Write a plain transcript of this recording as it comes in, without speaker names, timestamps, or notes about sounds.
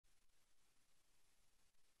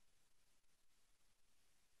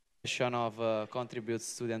Session of Contribute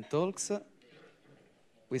Student Talks.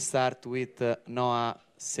 We start with Noah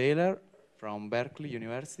Saylor from Berkeley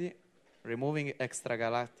University, removing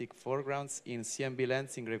extragalactic foregrounds in CMB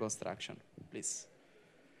lensing reconstruction. Please.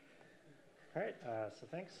 All right, so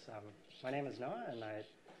thanks. My name is Noah, and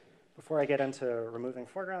before I get into removing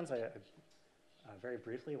foregrounds, I very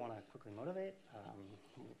briefly want to quickly motivate,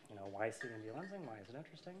 why CMB lensing, why is it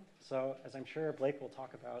interesting? So as I'm sure Blake will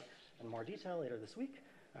talk about in more detail later this week,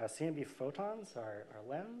 CMB photons are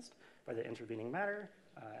lensed by the intervening matter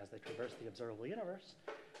as they traverse the observable universe.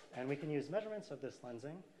 And we can use measurements of this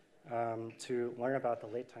lensing to learn about the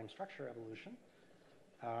late-time structure evolution.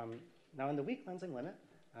 Now, in the weak lensing limit,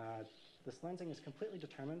 this lensing is completely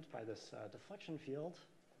determined by this deflection field,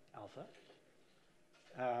 alpha.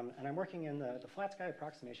 And I'm working in the flat sky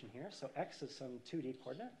approximation here. So x is some 2D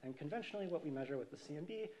coordinate. And conventionally, what we measure with the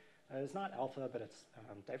CMB is not alpha, but it's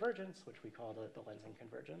divergence, which we call the lensing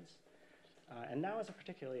convergence. And now is a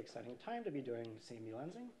particularly exciting time to be doing CMB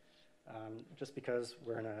lensing, just because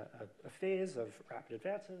we're in a phase of rapid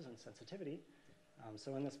advances in sensitivity.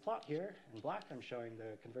 So in this plot here, in black, I'm showing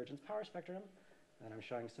the convergence power spectrum, and I'm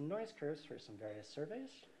showing some noise curves for some various surveys.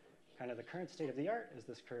 Kind of the current state of the art is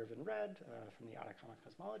this curve in red from the Atacama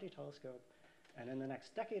Cosmology telescope. And in the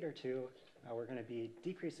next decade or two, we're going to be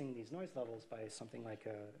decreasing these noise levels by something like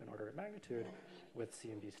an order of magnitude with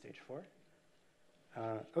CMB stage 4.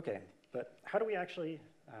 OK, but how do we actually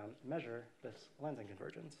measure this lensing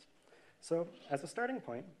convergence? So as a starting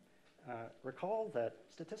point, recall that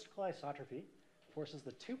statistical isotropy forces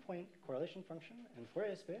the 2-point correlation function in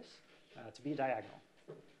Fourier space to be diagonal.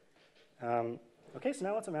 OK, so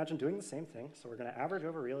now let's imagine doing the same thing. So we're going to average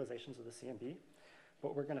over realizations of the CMB,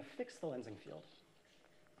 but we're going to fix the lensing field.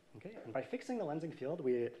 Okay, and by fixing the lensing field,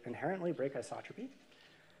 we inherently break isotropy.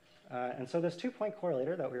 And so this 2-point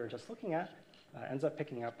correlator that we were just looking at ends up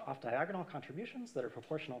picking up off-diagonal contributions that are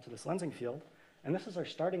proportional to this lensing field. And this is our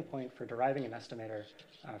starting point for deriving an estimator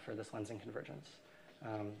for this lensing convergence.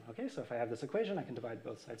 OK, so if I have this equation, I can divide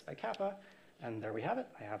both sides by kappa. And there we have it.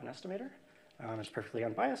 I have an estimator. It's perfectly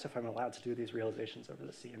unbiased if I'm allowed to do these realizations over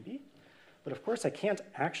the CMB. But of course, I can't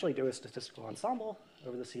actually do a statistical ensemble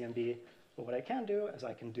over the CMB. But what I can do is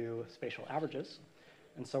I can do spatial averages.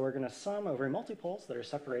 And so we're going to sum over multipoles that are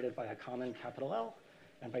separated by a common capital L.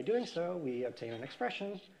 And by doing so, we obtain an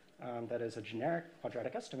expression that is a generic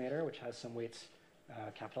quadratic estimator, which has some weights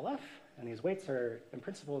capital F. And these weights are, in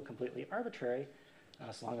principle, completely arbitrary,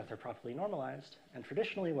 so long as they're properly normalized. And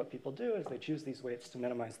traditionally, what people do is they choose these weights to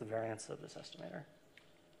minimize the variance of this estimator.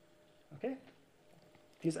 OK?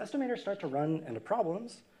 These estimators start to run into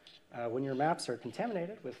problems when your maps are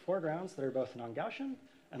contaminated with foregrounds that are both non-Gaussian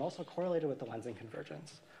and also correlated with the lensing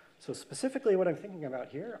convergence. So specifically, what I'm thinking about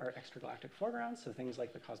here are extragalactic foregrounds, so things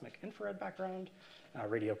like the cosmic infrared background,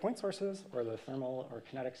 radio point sources, or the thermal or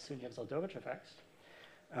kinetic Sunyaev-Zeldovich effects.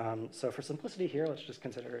 So for simplicity here, let's just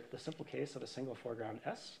consider the simple case of a single foreground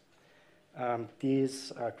S.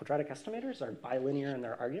 These quadratic estimators are bilinear in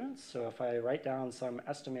their arguments. So if I write down some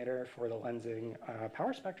estimator for the lensing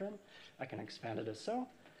power spectrum, I can expand it as so.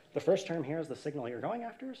 The first term here is the signal you're going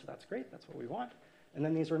after, so that's great. That's what we want. And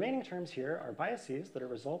then these remaining terms here are biases that are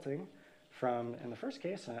resulting from, in the first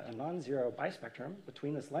case, a non-zero bispectrum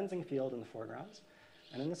between this lensing field and the foregrounds.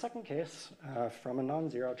 And in the second case, from a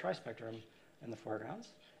non-zero trispectrum in the foregrounds.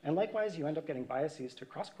 And likewise, you end up getting biases to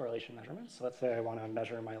cross-correlation measurements. So let's say I want to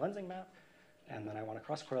measure my lensing map, and then I want to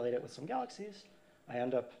cross-correlate it with some galaxies. I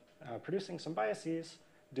end up producing some biases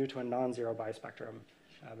due to a non-zero bispectrum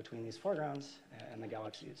between these foregrounds and the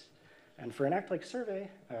galaxies. And for an act-like survey,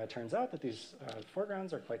 it turns out that these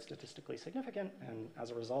foregrounds are quite statistically significant, and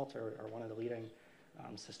as a result are one of the leading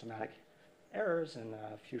systematic errors in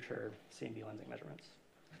future CMB lensing measurements.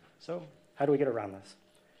 So how do we get around this?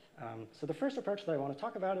 So the first approach that I want to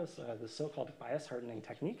talk about is the so-called bias hardening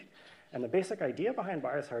technique. And the basic idea behind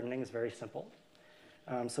bias hardening is very simple.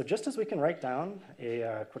 So just as we can write down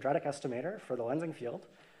a quadratic estimator for the lensing field,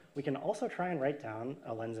 we can also try and write down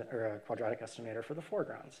a quadratic estimator for the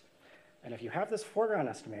foregrounds. And if you have this foreground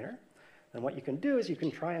estimator, then what you can do is you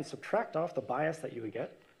can try and subtract off the bias that you would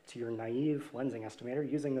get to your naive lensing estimator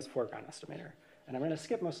using this foreground estimator. And I'm going to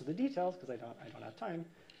skip most of the details because I don't have time.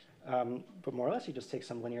 But more or less, you just take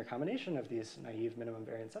some linear combination of these naive minimum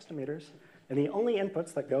variance estimators. And the only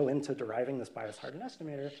inputs that go into deriving this bias hardened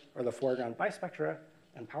estimator are the foreground bispectra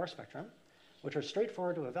and power spectrum, which are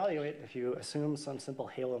straightforward to evaluate if you assume some simple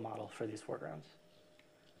halo model for these foregrounds.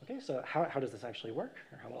 OK, so how does this actually work?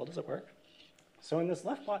 Or how well does it work? So in this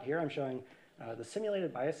left plot here, I'm showing the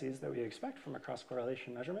simulated biases that we expect from a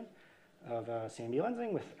cross-correlation measurement of CMB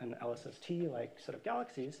lensing with an LSST-like set of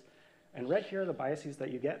galaxies. And red here are the biases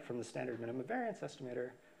that you get from the standard minimum variance estimator.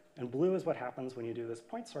 And blue is what happens when you do this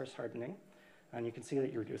point source hardening. And you can see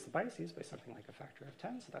that you reduce the biases by something like a factor of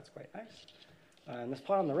 10, so that's quite nice. And this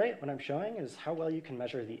plot on the right, what I'm showing is how well you can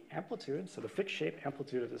measure the amplitude, so the fixed shape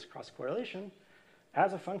amplitude of this cross correlation,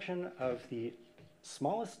 as a function of the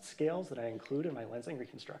smallest scales that I include in my lensing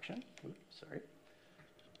reconstruction. Oops, sorry.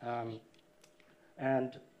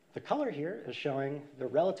 And the color here is showing the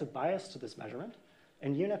relative bias to this measurement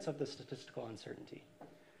in units of the statistical uncertainty.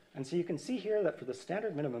 And so you can see here that for the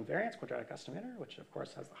standard minimum variance quadratic estimator, which of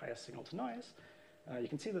course has the highest signal to noise, you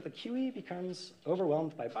can see that the QE becomes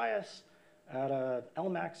overwhelmed by bias at a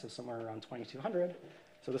Lmax of somewhere around 2200.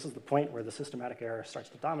 So this is the point where the systematic error starts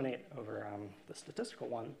to dominate over the statistical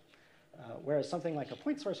one. Whereas something like a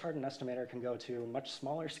point source hardened estimator can go to much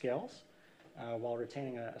smaller scales while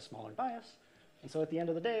retaining a smaller bias. And so at the end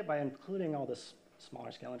of the day, by including all this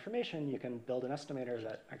smaller scale information, you can build an estimator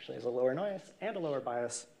that actually has a lower noise and a lower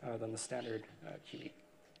bias than the standard QE.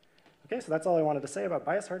 Okay, so that's all I wanted to say about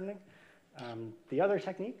bias hardening. The other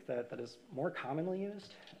technique that is more commonly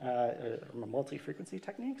used are multi-frequency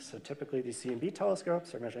techniques. So typically these CMB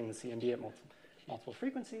telescopes are measuring the CMB at multiple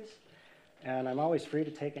frequencies. And I'm always free to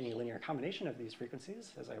take any linear combination of these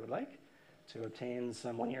frequencies as I would like to obtain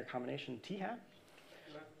some linear combination t hat.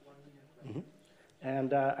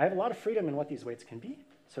 And I have a lot of freedom in what these weights can be.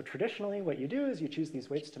 So traditionally, what you do is you choose these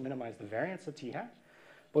weights to minimize the variance of t hat.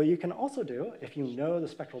 But what you can also do, if you know the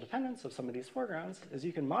spectral dependence of some of these foregrounds, is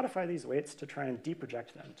you can modify these weights to try and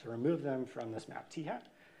deproject them, to remove them from this map t hat.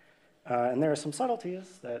 And there are some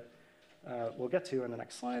subtleties that we'll get to in the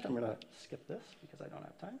next slide. I'm going to skip this because I don't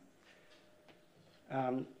have time.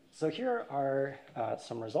 So here are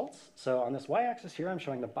some results. So on this y-axis here, I'm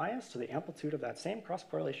showing the bias to the amplitude of that same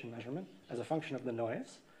cross-correlation measurement as a function of the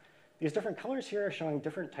noise. These different colors here are showing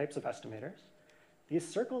different types of estimators. These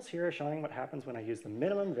circles here are showing what happens when I use the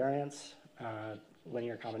minimum variance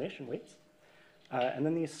linear combination weights. And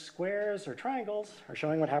then these squares or triangles are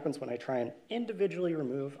showing what happens when I try and individually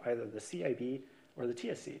remove either the CIB or the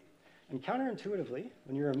TSE. And counterintuitively,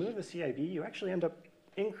 when you remove the CIB, you actually end up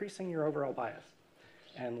increasing your overall bias.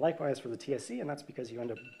 And likewise for the TSE, and that's because you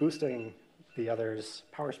end up boosting the other's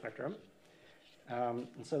power spectrum. And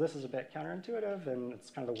so this is a bit counterintuitive, and it's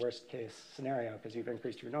kind of the worst case scenario because you've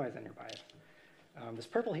increased your noise and your bias. This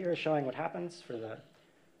purple here is showing what happens for the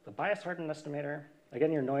bias hardened estimator.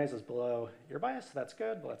 Again, your noise is below your bias, so that's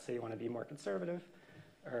good. But let's say you want to be more conservative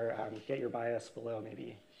or get your bias below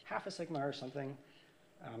maybe half a sigma or something.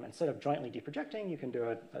 Instead of jointly deprojecting, you can do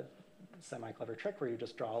a semi-clever trick where you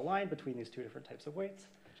just draw a line between these two different types of weights.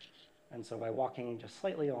 And so by walking just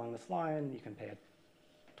slightly along this line, you can pay a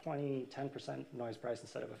 10% noise price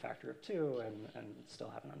instead of a factor of 2 and still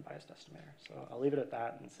have an unbiased estimator. So I'll leave it at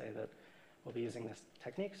that and say that we'll be using these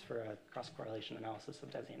techniques for a cross-correlation analysis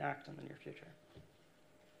of DESI and ACT in the near future.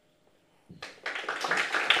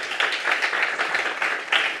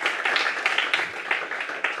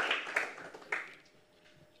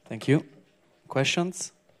 Thank you.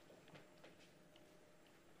 Questions?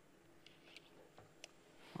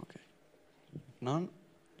 Okay. None?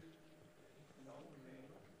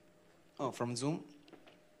 Oh, from Zoom?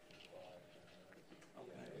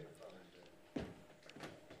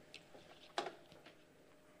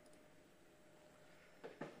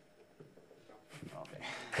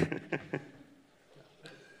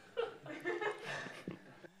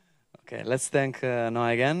 Okay, let's thank Noah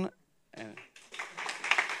again.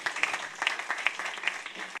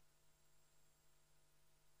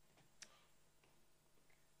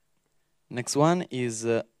 Next one is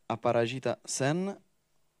Aparajita Sen.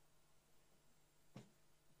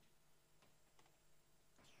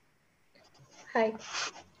 Hi.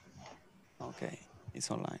 Okay, it's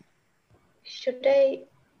online. Should I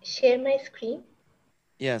share my screen?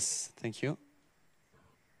 Yes, thank you.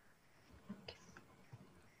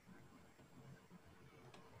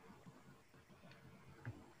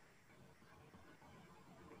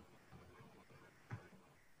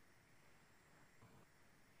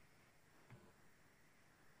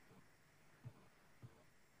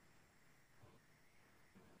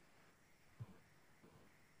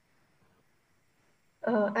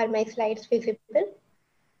 Are my slides visible?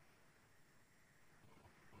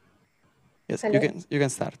 Yes, Hello? you can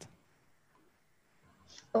start.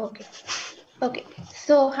 Okay. Okay.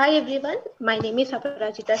 So hi everyone. My name is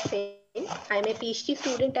Aparajita Sen. I'm a PhD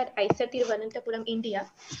student at ICTP Thiruvananthapuram, India.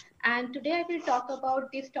 And today I will talk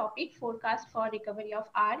about this topic, forecast for recovery of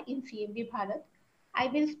R in CMB Bharat. I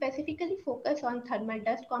will specifically focus on thermal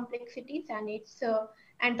dust complexities and its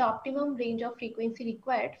and the optimum range of frequency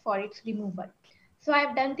required for its removal. So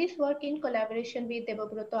I've done this work in collaboration with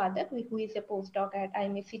Devabroto Adak, who is a postdoc at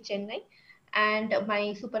IMSC Chennai, and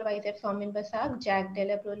my supervisor Somin Basak, Jack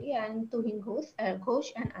Delabroli, and Tuhin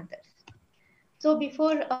Ghosh and others. So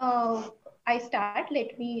before I start,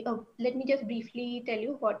 let me just briefly tell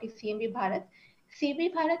you what is CMB Bharat.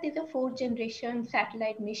 CMB Bharat is a 4th generation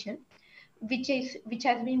satellite mission, which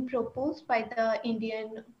has been proposed by the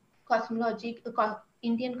Indian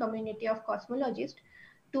community of cosmologists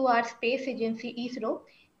to our space agency ISRO.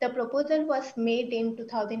 The proposal was made in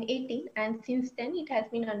 2018, and since then it has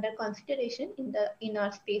been under consideration in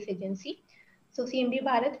our space agency. So CMB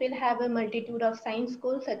Bharat will have a multitude of science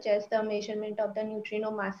goals, such as the measurement of the neutrino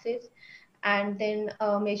masses, and then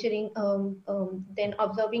then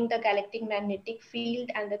observing the galactic magnetic field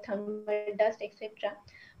and the thermal dust, etc.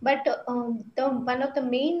 But one of the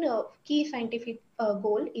main key scientific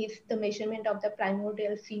goal is the measurement of the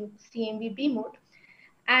primordial CMB B mode,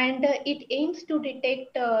 and it aims to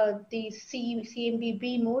detect the CMB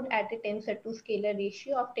B mode at a tensor to scalar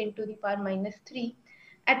ratio of 10 to the power minus 3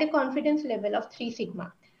 at a confidence level of 3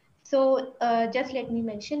 sigma. So just let me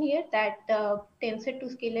mention here that tensor to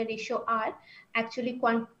scalar ratio R actually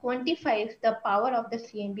quantifies the power of the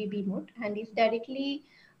CMB B mode and is directly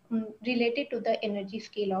related to the energy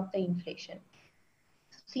scale of the inflation.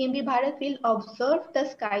 CMB Bharat will observe the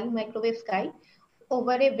sky, microwave sky,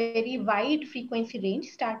 over a very wide frequency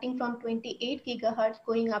range, starting from 28 gigahertz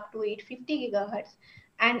going up to 850 gigahertz.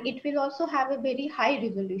 And it will also have a very high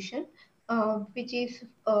resolution, which is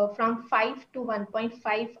from 5 to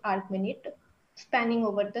 1.5 arc minute, spanning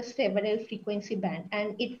over the several frequency band.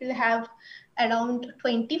 And it will have around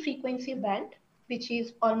 20 frequency band, which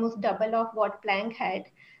is almost double of what Planck had.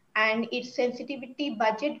 And its sensitivity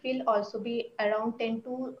budget will also be around 10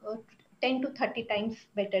 to 30 times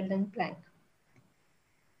better than Planck.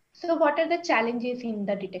 So what are the challenges in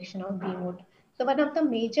the detection of B mode? So one of the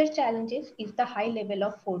major challenges is the high level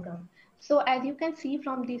of foreground. So as you can see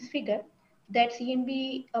from this figure, that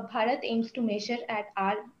CMB Bharat aims to measure at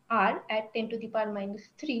R at 10 to the power minus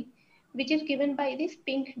 3, which is given by these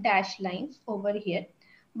pink dash lines over here.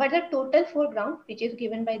 But the total foreground, which is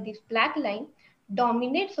given by this black line,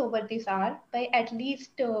 dominates over this R by at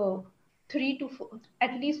least 3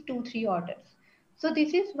 orders. So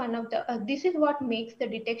this is one of the this is what makes the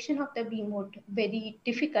detection of the B mode very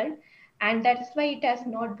difficult, and that's why it has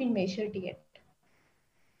not been measured yet.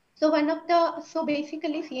 So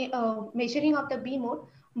basically, measuring of the B mode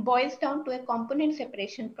boils down to a component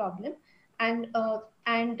separation problem, and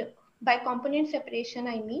by component separation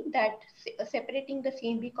I mean that separating the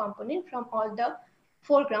CMB component from all the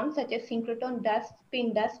foregrounds such as synchrotron dust,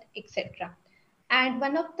 spin dust, etc. And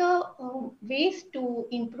one of the ways to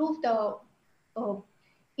improve the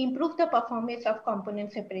performance of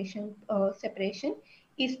component separation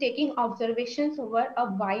is taking observations over a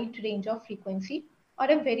wide range of frequency or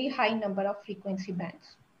a very high number of frequency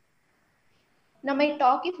bands. Now my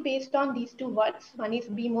talk is based on these two works. One is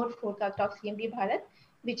B mode forecast of CMB Bharat,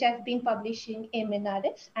 which has been published in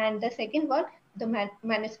MNRS, and the second work, the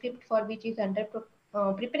manuscript for which is under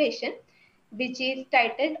preparation, which is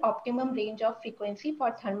titled Optimum Range of Frequency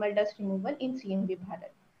for Thermal Dust Removal in CMB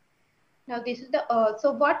Bharat. Now this is the,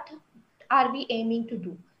 so what are we aiming to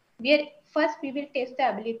do? First we will test the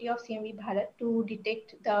ability of CMB Bharat to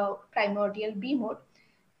detect the primordial B mode.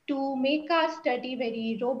 To make our study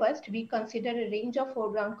very robust, we consider a range of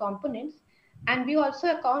foreground components, and we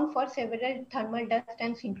also account for several thermal dust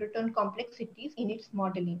and synchrotron complexities in its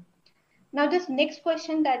modeling. Now this next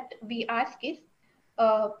question that we ask is,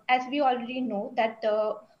 as we already know that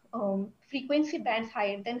the frequency bands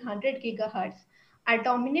higher than 100 gigahertz are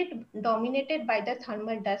dominated by the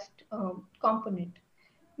thermal dust component.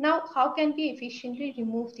 Now, how can we efficiently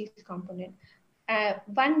remove this component?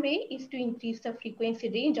 One way is to increase the frequency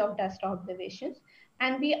range of dust observations.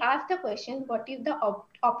 And we ask the question, what is the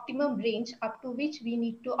optimum range up to which we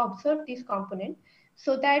need to observe this component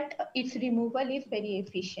so that its removal is very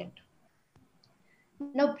efficient?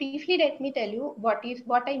 Now, briefly, let me tell you what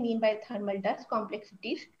I mean by thermal dust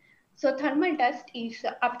complexities. So thermal dust is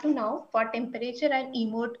up to now for temperature and E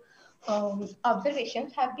mode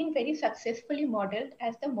observations have been very successfully modeled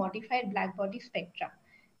as the modified blackbody spectra.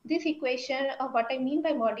 This equation, what I mean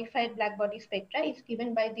by modified blackbody spectra is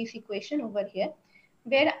given by this equation over here,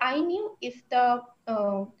 where I nu is the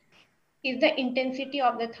intensity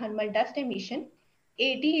of the thermal dust emission,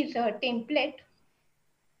 AD is a template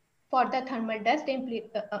for the thermal dust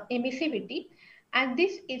emissivity, and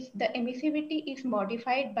this is the emissivity is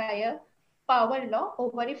modified by a power law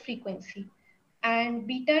over a frequency, and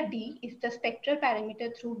beta D is the spectral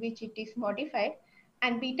parameter through which it is modified,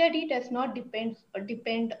 and beta D does not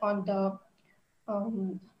depend on the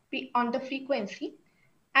on the frequency.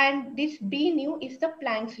 And this B nu is the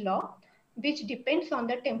Planck's law, which depends on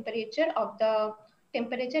the temperature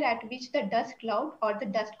at which the dust cloud or the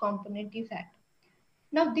dust component is at.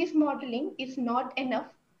 Now, this modeling is not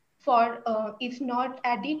enough is not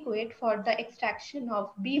adequate for the extraction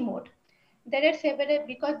of B mode. There are several,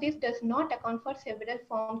 because this does not account for several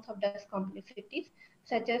forms of dust complexities,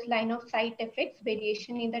 such as line of sight effects,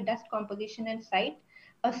 variation in the dust composition and size,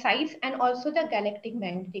 and also the galactic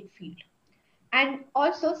magnetic field. And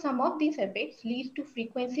also some of these effects lead to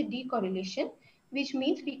frequency decorrelation, which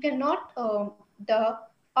means we cannot, the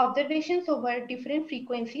observations over different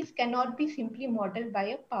frequencies cannot be simply modeled by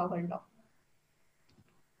a power law.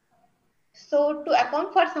 So to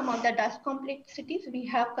account for some of the dust complexities, we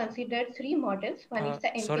have considered three models. One is the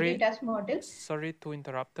MKT dust model. Sorry to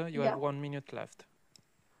interrupt. You have 1 minute left.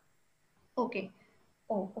 Okay.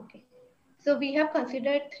 Oh, okay. So we have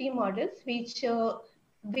considered three models which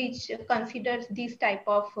considers these type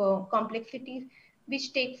of complexities,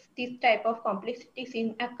 which takes these type of complexities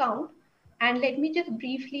in account. And let me just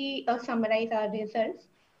briefly summarize our results.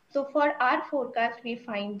 So for our forecast, we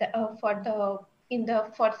find that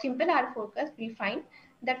for simple R forecast, we find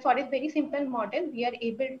that for a very simple model, we are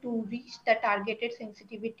able to reach the targeted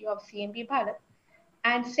sensitivity of CMB Bharat.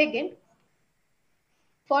 And second,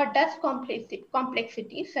 for dust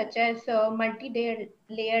complexity, such as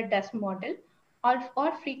multi-layer dust model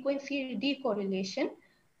or frequency decorrelation,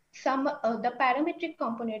 the parametric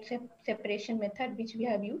component separation method which we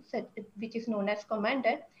have used, which is known as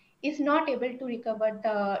commander, is not able to recover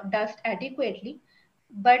the dust adequately.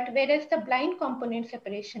 But whereas the blind component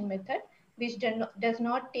separation method, which does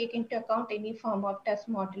not take into account any form of dust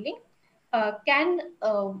modeling, can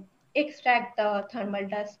extract the thermal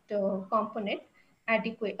dust component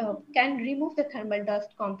can remove the thermal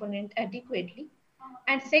dust component adequately.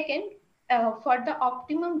 And second, for the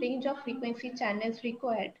optimum range of frequency channels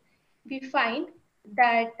required, we find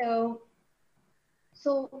that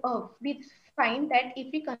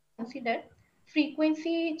if we consider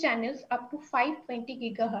frequency channels up to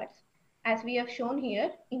 520 gigahertz, as we have shown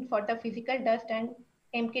here for the physical dust and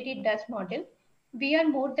MKT dust model, we are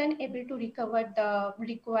more than able to recover the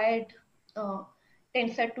required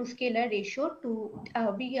tensor to scalar ratio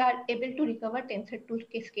we are able to recover tensor to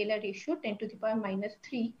scalar ratio 10 to the power minus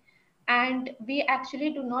 3. And we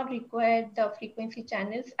actually do not require the frequency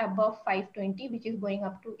channels above 520, which is going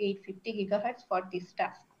up to 850 gigahertz for this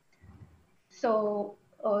task. So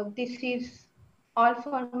this is all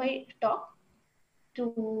for my talk.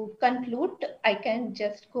 To conclude, I can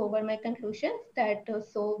just go over my conclusions that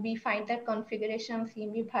so we find that configuration of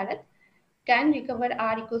CMB Bharat can recover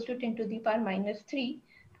R equals to 10 to the power minus 3.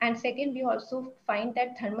 And second, we also find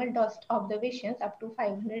that thermal dust observations up to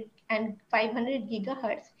 500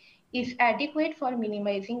 gigahertz is adequate for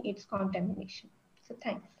minimizing its contamination. So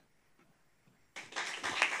thanks.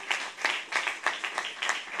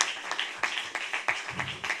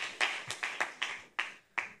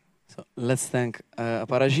 So let's thank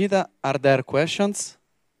Aparajita. Are there questions?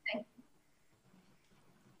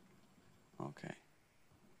 Okay.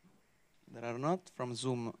 There are not from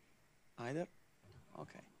Zoom either.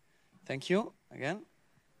 Okay. Thank you again.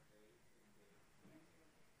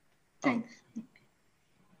 Thanks.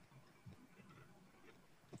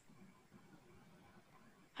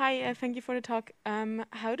 Hi, thank you for the talk.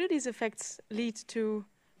 How do these effects lead to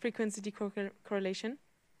frequency decorrelation?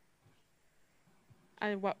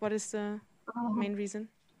 What is the main reason?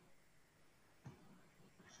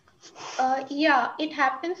 Yeah, it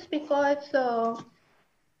happens because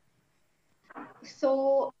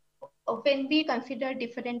when we consider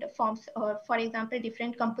different forms, or for example,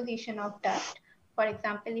 different composition of dust. For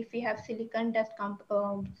example, if we have silicon dust,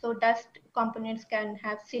 so dust components can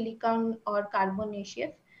have silicon or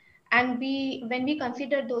carbonaceous, and when we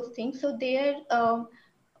consider those things, so their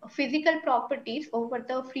physical properties over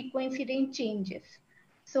the frequency range changes.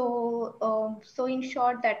 So, so in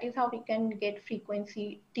short, that is how we can get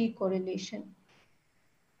frequency decorrelation.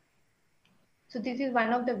 So this is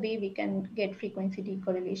one of the way we can get frequency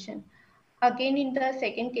decorrelation. Again, in the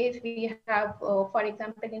second case, we have, for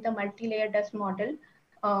example, in the multi-layer dust model,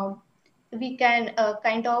 we can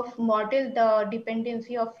kind of model the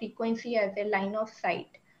dependency of frequency as a line of sight.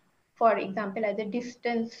 For example, as a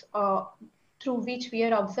distance through which we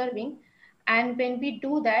are observing. And when we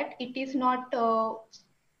do that, it is not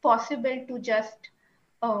possible to just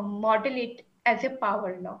model it as a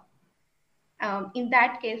power law. In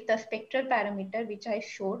that case, the spectral parameter, which I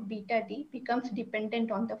showed, beta D, becomes dependent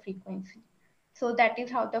on the frequency. So that is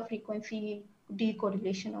how the frequency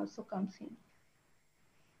decorrelation also comes in.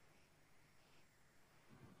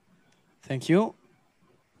 Thank you.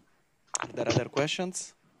 there other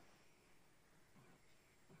questions?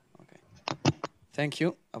 Okay. Thank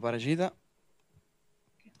you, Aparajita.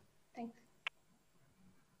 Thanks.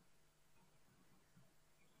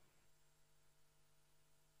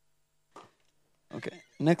 Okay.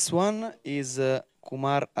 Next one is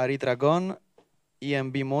Kumar Aritra Gon,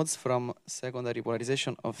 EMB modes from secondary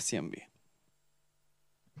polarization of CMB.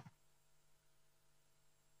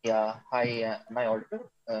 Yeah, hi, am I audible?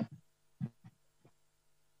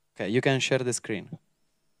 Okay, you can share the screen.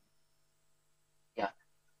 Yeah.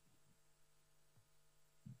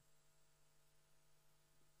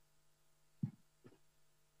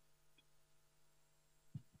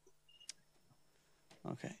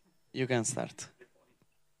 Okay, you can start.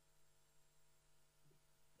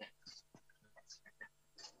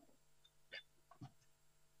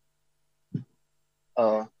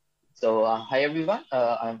 Hi everyone,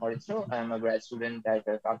 I'm Aritra. I'm a grad student at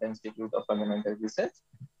the Tata Institute of Fundamental Research,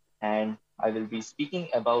 and I will be speaking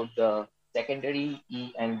about the secondary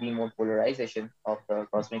E and B mode polarization of the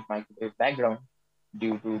cosmic microwave background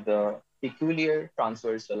due to the peculiar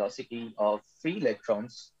transverse velocity of free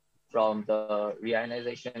electrons from the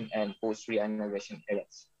reionization and post-reionization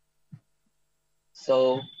eras.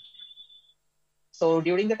 So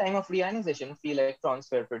during the time of reionization, free electrons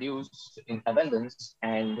were produced in abundance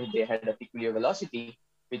and they had a peculiar velocity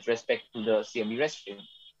with respect to the CMB rest stream.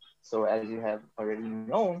 So as you have already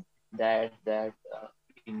known that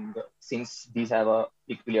since these have a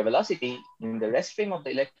peculiar velocity in the rest stream of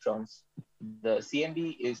the electrons, the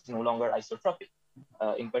CMB is no longer isotropic.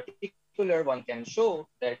 In particular, one can show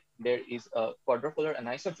that there is a quadrupolar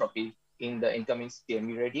anisotropy in the incoming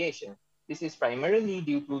CMB radiation. This is primarily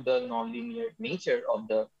due to the nonlinear nature of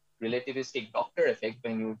the relativistic Doppler effect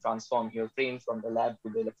when you transform your frame from the lab to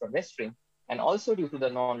the electron rest stream, and also due to the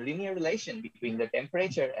nonlinear relation between the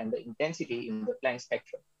temperature and the intensity in the Planck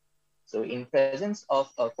spectrum. So in presence of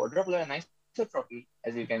a quadrupolar anisotropy,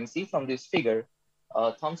 as you can see from this figure,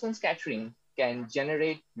 Thomson scattering can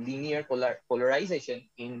generate linear polarization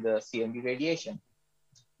in the CMB radiation.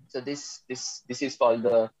 So this is called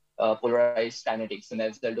the polarized kinetic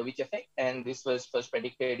Sunev-Zeldovich effect, and this was first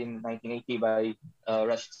predicted in 1980 by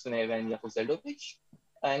Rush Sunev and Yakov Zeldovich.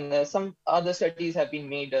 And some other studies have been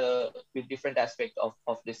made with different aspects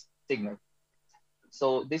of this signal.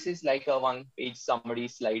 So this is like a one-page summary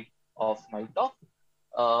slide of my talk.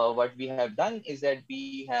 What we have done is that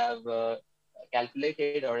we have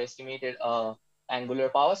calculated or estimated angular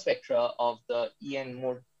power spectra of the E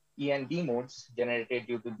and B modes generated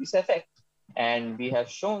due to this effect. And we have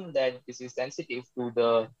shown that this is sensitive to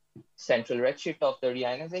the central redshift of the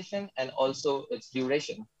reionization and also its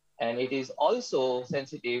duration. And it is also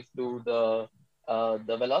sensitive to the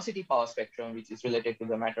velocity power spectrum, which is related to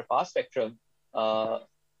the matter power spectrum,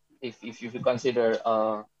 if you consider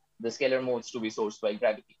the scalar modes to be sourced by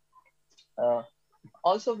gravity.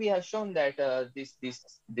 Also, we have shown that the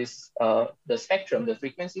spectrum, the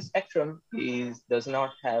frequency spectrum, does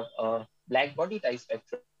not have a black body type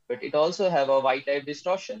spectrum, but it also have a white type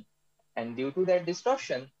distortion. And due to that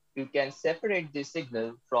distortion, you can separate this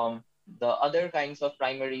signal from the other kinds of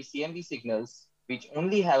primary CMB signals, which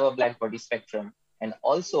only have a black body spectrum, and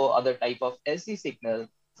also other type of SZ signal,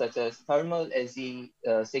 such as thermal SZ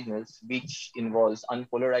signals, which involves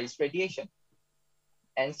unpolarized radiation.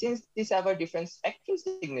 And since these have a different spectral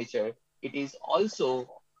signature, it is also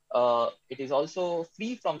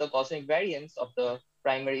free from the cosmic variance of the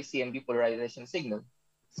primary CMB polarization signal.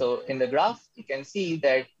 So in the graph, you can see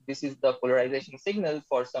that this is the polarization signal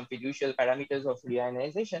for some fiducial parameters of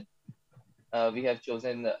reionization. We have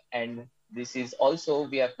chosen, and this is also,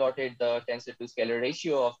 we have plotted the tensor to scalar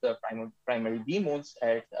ratio of the primary B modes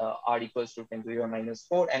at R equals to 10 to the minus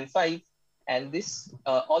 4 and 5. And this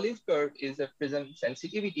olive curve is a prism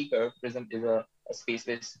sensitivity curve. Prism is a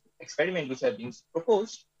space-based experiment which has been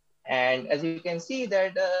proposed. And as you can see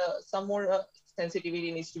that some more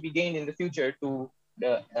sensitivity needs to be gained in the future to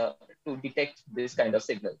detect this kind of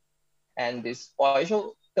signal. And this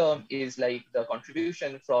Poisson term is like the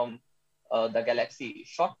contribution from the galaxy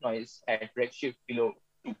shot noise at redshift below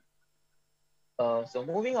 2. So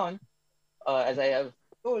moving on, as I have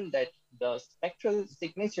told that the spectral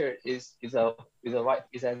signature has a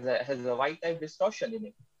white type distortion in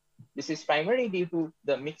it. This is primarily due to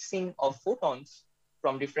the mixing of photons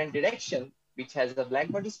from different directions, which has a black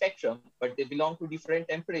body spectrum, but they belong to different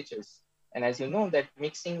temperatures. And as you know, that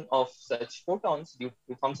mixing of such photons due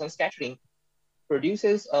to Thomson scattering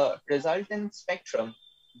produces a resultant spectrum,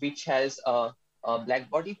 which has a black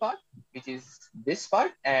body part, which is this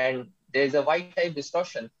part, and there's a white type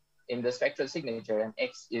distortion in the spectral signature, and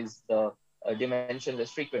X is the dimensionless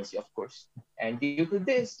frequency, of course. And due to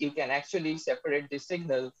this, you can actually separate this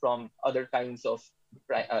signal from other kinds of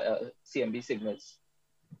CMB signals.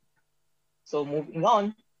 So moving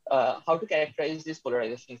on, how to characterize this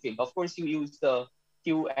polarization field? Of course, you use the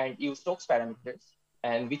Q and U Stokes parameters,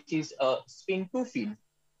 and which is a spin 2 field.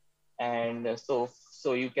 And so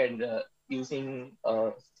you can, using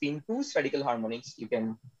spin 2 spherical harmonics, you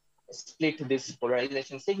can split this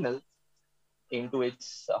polarization signal into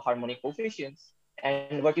its harmonic coefficients.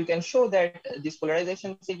 And what you can show that this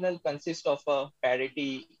polarization signal consists of a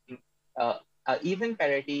parity, even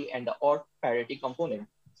parity and the odd parity component.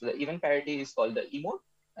 So the even parity is called the E mode,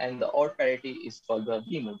 and the odd parity is called the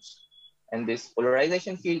B modes. And this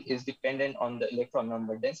polarization field is dependent on the electron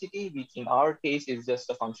number density, which in our case is just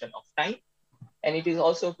a function of time. And it is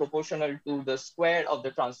also proportional to the square of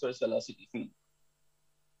the transverse velocity field.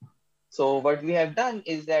 So what we have done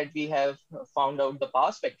is that we have found out the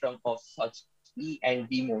power spectrum of such E and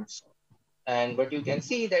B modes. And what you can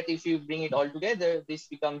see that if you bring it all together, this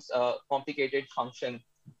becomes a complicated function.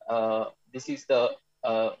 This is the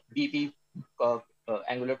BP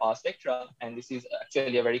angular power spectra, and this is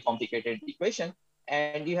actually a very complicated equation.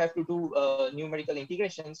 And you have to do numerical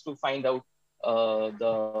integrations to find out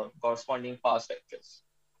the corresponding power spectras.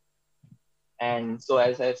 And so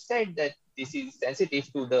as I've said that this is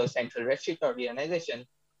sensitive to the central redshift or reionization.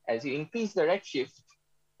 As you increase the redshift,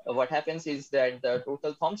 what happens is that the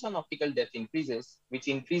total Thomson optical depth increases, which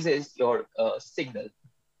increases your signal.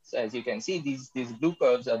 So as you can see, these blue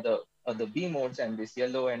curves are the B modes, and this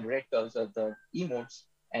yellow and red curves are the E modes.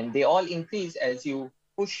 And they all increase as you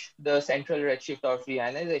push the central redshift of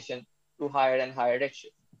reionization to higher and higher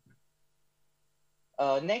redshift.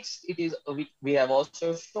 Next, we have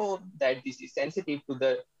also shown that this is sensitive to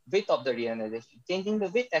the width of the reionization. Changing the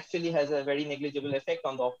width actually has a very negligible effect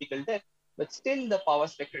on the optical depth, but still the power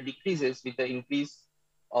spectra decreases with the increase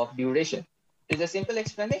of duration. There's a simple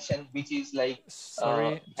explanation, which is like,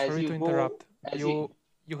 sorry to interrupt.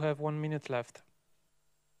 You have 1 minute left.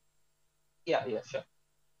 Yeah, sure.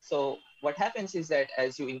 So what happens is that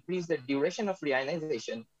as you increase the duration of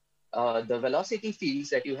reionization, the velocity fields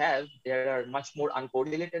that you have, there are much more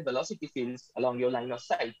uncorrelated velocity fields along your line of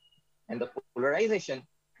sight. And the polarization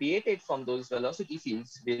created from those velocity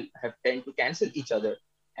fields will tend to cancel each other.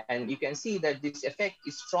 And you can see that this effect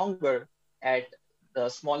is stronger at the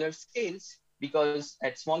smaller scales, because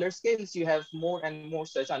at smaller scales, you have more and more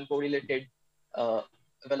such uncorrelated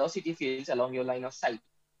velocity fields along your line of sight.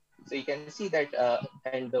 So you can see that,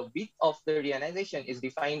 and the width of the reionization is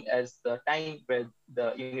defined as the time where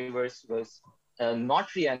the universe was not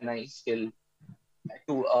reionized till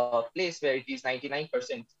to a place where it is 99%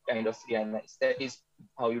 kind of reionized. That is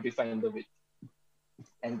how you define the width.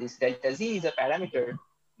 And this delta Z is a parameter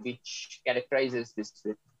which characterizes this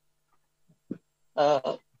width.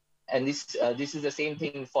 And this is the same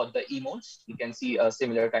thing for the E modes. You can see a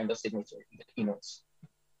similar kind of signature in the E modes.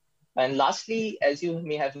 And lastly, as you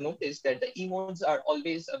may have noticed, that the E modes are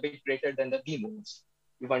always a bit greater than the B modes.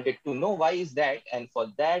 We wanted to know why is that, and for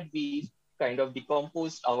that we kind of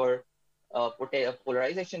decomposed our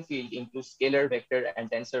polarization field into scalar, vector, and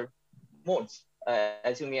tensor modes.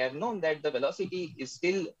 As you may have known that the velocity is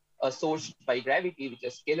still sourced by gravity, which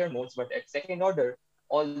is scalar modes, but at second order,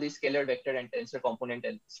 all the scalar, vector, and tensor component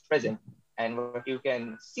is present. And what you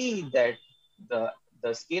can see that the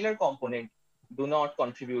scalar component do not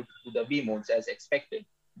contribute to the B modes as expected,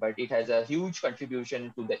 but it has a huge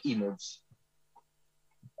contribution to the E modes.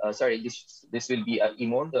 Sorry, this will be an E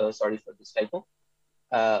mode, sorry for this typo.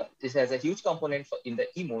 This has a huge component in the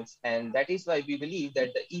E modes, and that is why we believe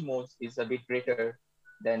that the E modes is a bit greater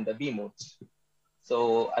than the B modes.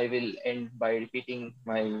 So I will end by repeating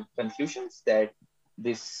my conclusions that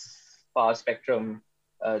this power spectrum,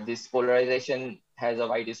 this polarization has a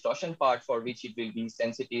wide distortion part for which it will be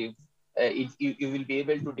sensitive. You will be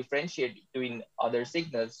able to differentiate between other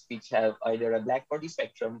signals which have either a black body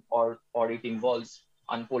spectrum or it involves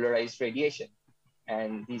unpolarized radiation.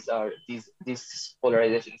 And this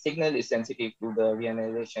polarization signal is sensitive to the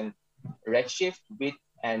reionization redshift, width,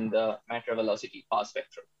 and the matter velocity power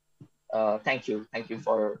spectrum. Thank you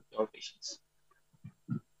for your patience.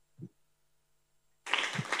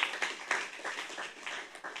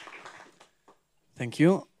 Thank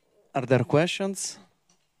you. Are there questions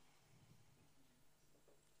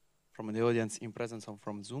from the audience in presence or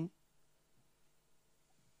from Zoom?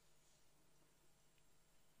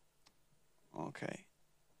 Okay.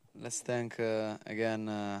 Let's thank again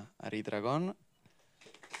Aritra.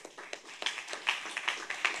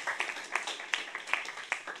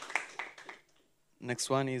 Next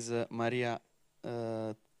one is Maria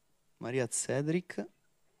TSEDRIK.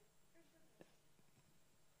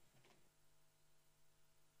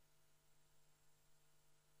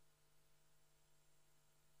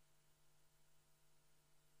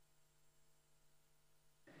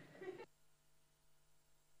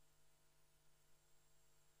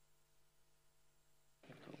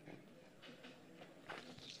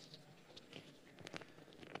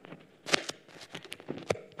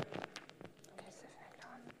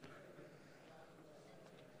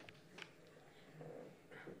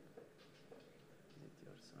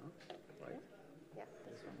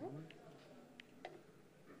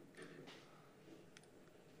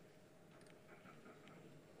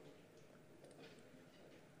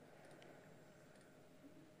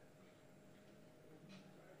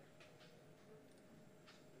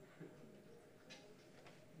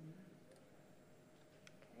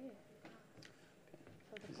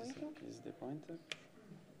 pointer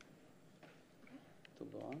to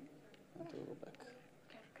go on and to go back.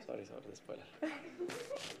 Sorry for the spoiler.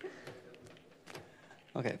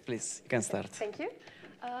 Okay, please, you can start. Thank you.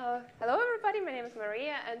 Hello, everybody. My name is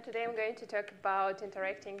Maria, and today I'm going to talk about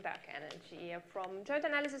interacting dark energy from Joint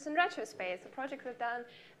Analysis in Retrospace, a project we've done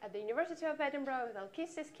at the University of Edinburgh with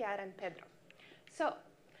Alkistis, Chiara, and Pedro. So,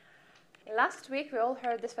 last week we all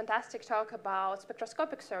heard this fantastic talk about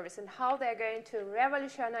spectroscopic surveys and how they're going to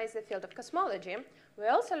revolutionize the field of cosmology. We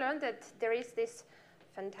also learned that there is this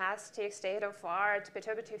fantastic state-of-art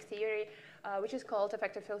perturbative theory, which is called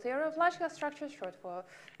effective field theory of large-scale structures, short for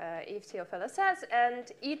EFT of LSS,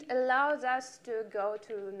 and it allows us to go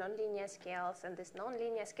to nonlinear scales, and these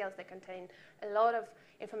nonlinear scales, they contain a lot of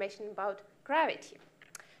information about gravity.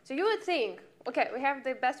 So you would think, okay, we have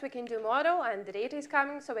the best we can do model, and the data is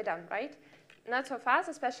coming, so we're done, right? Not so fast,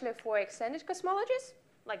 especially for extended cosmologies,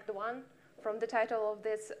 like the one from the title of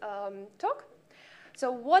this talk.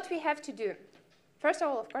 So what we have to do? First of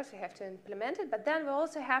all, of course, we have to implement it, but then we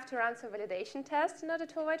also have to run some validation tests in order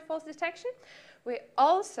to avoid false detection. We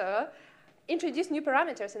also introduce new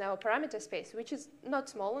parameters in our parameter space, which is not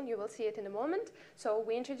small, and you will see it in a moment. So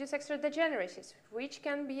we introduce extra degeneracies, which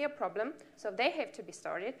can be a problem, so they have to be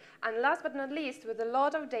started. And last but not least, with a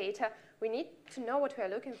lot of data, we need to know what we are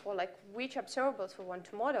looking for, like which observables we want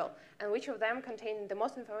to model, and which of them contain the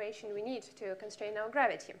most information we need to constrain our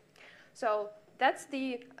gravity. So that's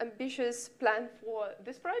the ambitious plan for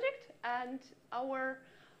this project, and our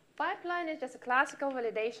pipeline is just a classical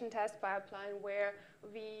validation test pipeline where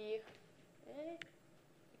we, the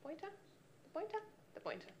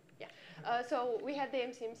pointer, yeah. So we had the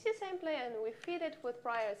MCMC sampler, and we feed it with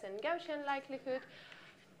priors and Gaussian likelihood.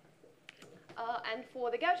 And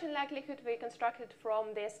for the Gaussian likelihood, we constructed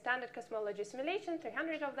from the standard cosmology simulation,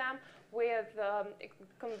 300 of them, with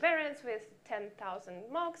covariance with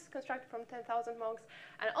 10,000 mogs, constructed from 10,000 mogs.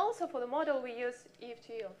 And also for the model, we use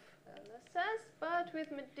EFT of LSS, but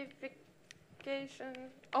with modification,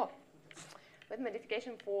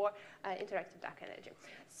 for interactive dark energy.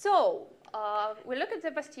 So we look at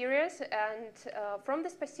the posteriors, and from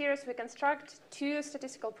these posteriors we construct two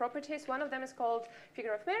statistical properties. One of them is called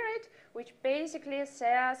figure of merit, which basically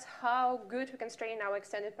says how good we constrain our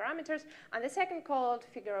extended parameters, and the second called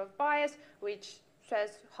figure of bias, which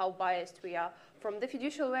says how biased we are from the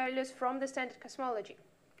fiducial values from the standard cosmology.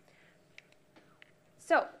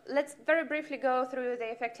 So let's very briefly go through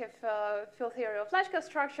the effective field theory of large-scale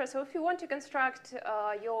structure. So if you want to construct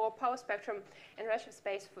your power spectrum in redshift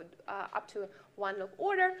space for up to one log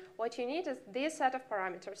order, what you need is this set of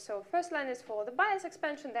parameters. So first line is for the bias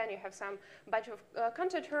expansion, then you have some bunch of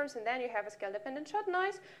counter terms, and then you have a scale-dependent shot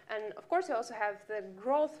noise. And of course, you also have the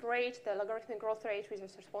growth rate, the logarithmic growth rate, which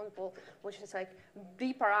is responsible, which is like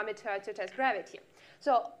the parameter to test gravity.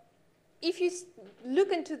 So if you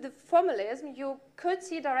look into the formalism, you could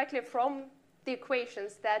see directly from the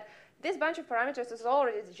equations that this bunch of parameters is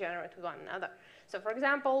already degenerate with one another. So for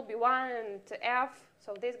example, B1 and F,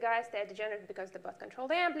 so these guys, they're degenerate because they both control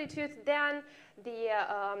the amplitude. Then the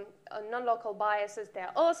non-local biases,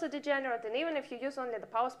 they're also degenerate. And even if you use only the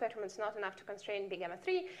power spectrum, it's not enough to constrain big gamma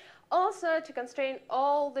 3. Also, to constrain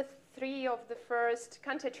all the three of the first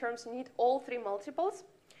counter terms, you need all three multiples.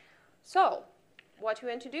 So what we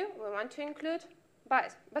want to do, we want to include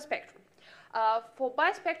bispectrum. For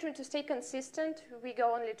bispectrum to stay consistent, we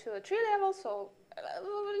go only to a tree level, so a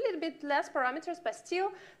little bit less parameters, but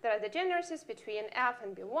still there are degeneracies between F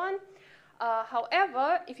and B1.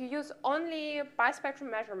 However, if you use only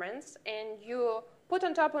bispectrum measurements and you put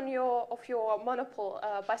on top of your monopole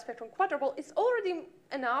bispectrum quadrupole, it's already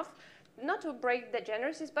enough not to break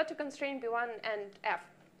degeneracies, but to constrain B1 and F.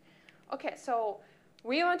 Okay, so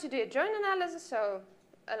we want to do a joint analysis, so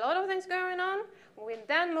a lot of things going on. We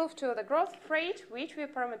then move to the growth rate, which we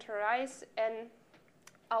parameterize in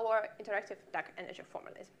our interactive dark energy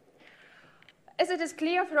formalism. As it is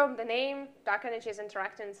clear from the name, dark energy is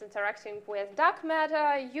interacting with dark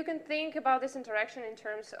matter. You can think about this interaction in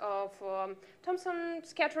terms of Thomson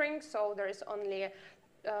scattering, so there is only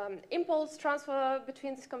impulse transfer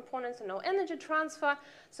between these components and no energy transfer.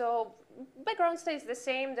 So background stays the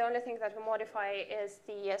same. The only thing that we modify is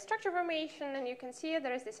the structure formation, and you can see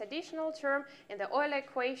there is this additional term in the Euler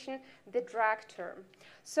equation, the drag term.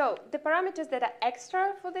 So the parameters that are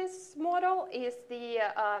extra for this model is the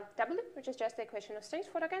W, which is just the equation of states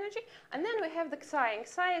for dark energy, and then we have the psi, and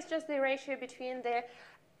psi is just the ratio between the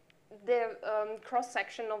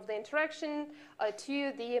cross-section of the interaction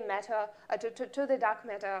to the matter, to the dark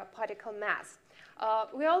matter particle mass.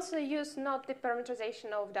 We also use not the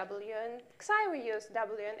parameterization of W and Xi, we use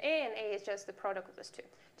W and A is just the product of those two,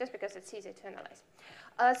 just because it's easy to analyze.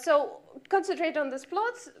 So concentrate on this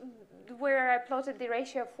plot, where I plotted the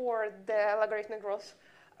ratio for the logarithmic growth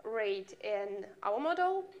rate in our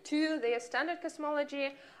model to the standard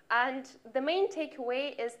cosmology. And the main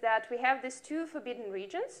takeaway is that we have these two forbidden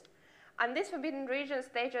regions. And these forbidden regions,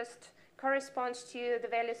 they just correspond to the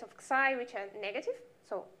values of Xi, which are negative.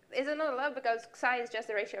 So it's not allowed because Xi is just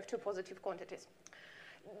the ratio of two positive quantities.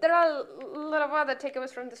 There are a lot of other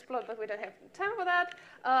takeaways from this plot, but we don't have time for that.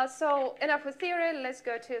 So enough with theory, let's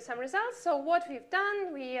go to some results. So what we've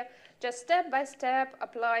done, we just step by step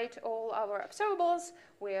applied all our observables.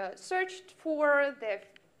 We searched for the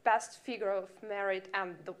best figure of merit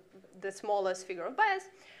and the smallest figure of bias.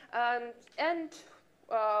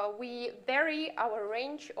 We vary our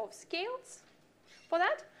range of scales for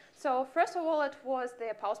that. So first of all, it was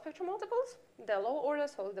the power spectrum multiples, the low order,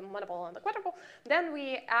 so the monopole and the quadrupole. Then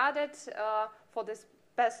we added for this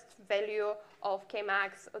best value of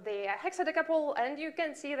Kmax the hexadecapole, and you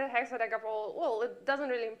can see the hexadecapole, well, it doesn't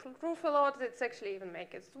really improve a lot, it's actually even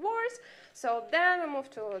make it worse. So then we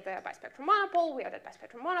moved to the bispectrum monopole, we added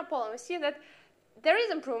bispectrum monopole, and we see that there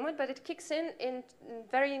is improvement, but it kicks in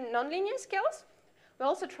very nonlinear scales. We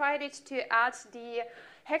also tried it to add the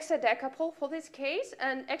hexadecapole for this case,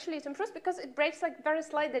 and actually it improves because it breaks like very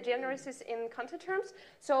slight degeneracies in content terms.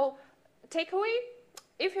 So takeaway,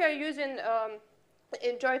 if you are using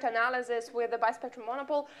joint analysis with the bispectrum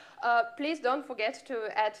monopole, please don't forget to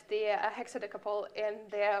add the hexadecapole in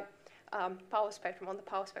the power spectrum, on the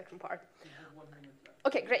power spectrum part.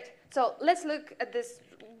 Okay, great. So let's look at this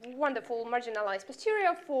wonderful marginalized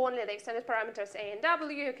posterior for only the extended parameters A and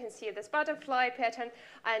W. You can see this butterfly pattern,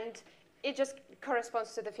 and it just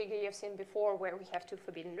corresponds to the figure you've seen before where we have two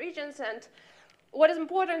forbidden regions. And what is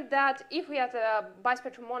important that if we have a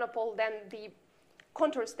bispectrum monopole, then the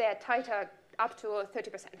contours there tighter up to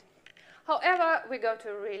 30%. However, we go to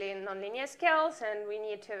really nonlinear scales, and we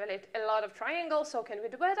need to evaluate a lot of triangles. So can we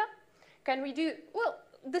do better? Can we do, well,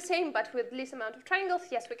 the same but with least amount of triangles?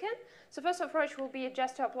 Yes, we can. So first approach will be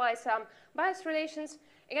just to apply some bias relations.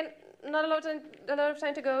 Again, not a lot of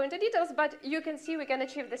time to go into details, but you can see we can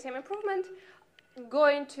achieve the same improvement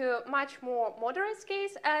going to much more moderate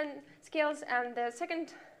scales. And the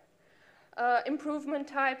second improvement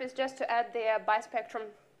type is just to add the bispectrum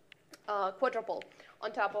quadrupole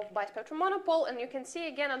on top of bispectrum monopole. And you can see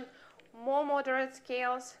again on more moderate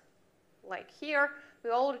scales, like here, we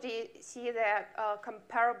already see the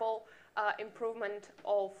comparable improvement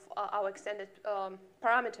of our extended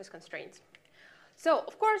parameters constraints. So,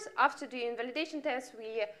 of course, after doing validation tests,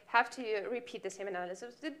 we have to repeat the same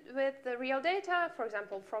analysis with the real data, for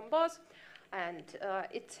example, from BOS. And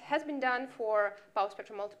it has been done for power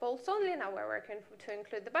spectrum multipoles only. Now we're working to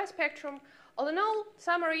include the bispectrum. All in all,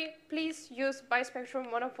 summary, please use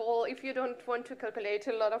bispectrum monopole. If you don't want to calculate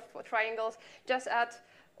a lot of triangles, just add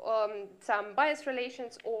some bias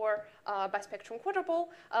relations or bispectrum quadrupole.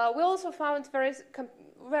 We also found very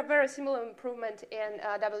similar improvement in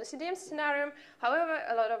WCDM scenario. However,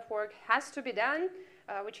 a lot of work has to be done,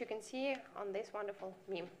 which you can see on this wonderful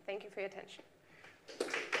meme. Thank you for your attention.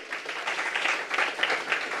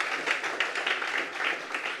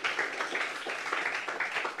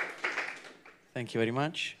 Thank you very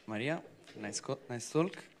much, Maria. Nice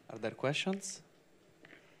talk. Are there questions?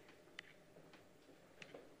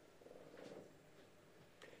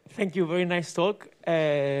 Thank you. Very nice talk.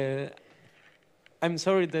 I'm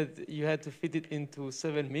sorry that you had to fit it into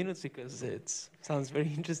 7 minutes because it sounds very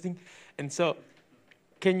interesting. And so,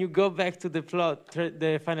 can you go back to the plot,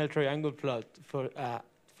 the final triangle plot for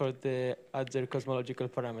the other cosmological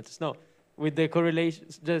parameters? No, with the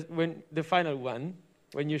correlations, just when the final one,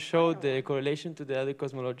 when you show the correlation to the other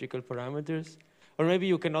cosmological parameters, or maybe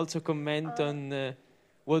you can also comment on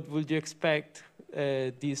what would you expect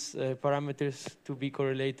these parameters to be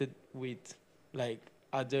correlated with, like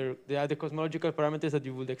the other cosmological parameters that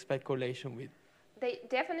you would expect correlation with? They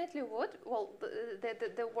definitely would. Well,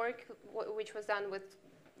 the work which was done with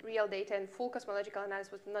real data and full cosmological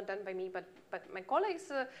analysis was not done by me, but my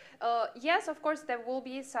colleagues. Yes, of course, there will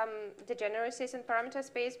be some degeneracies in parameter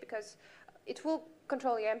space because it will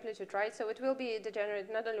control the amplitude, right? So it will be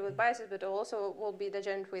degenerate not only with biases, but also will be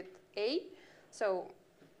degenerate with A. So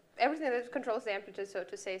everything that controls the amplitude, so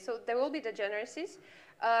to say. So there will be degeneracies.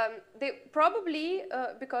 They probably,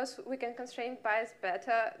 because we can constrain bias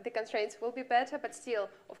better, the constraints will be better, but still,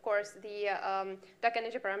 of course, the dark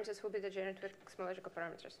energy parameters will be degenerate with cosmological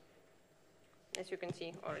parameters, as you can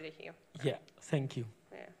see already here. Yeah, thank you.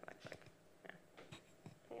 Yeah,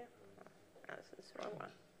 yeah. Oh, this is the wrong one.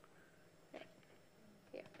 Yeah.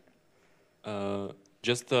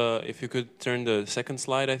 Just if you could turn the second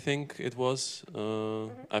slide, I think it was,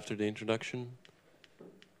 after the introduction.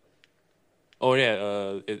 Oh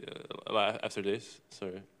yeah, after this,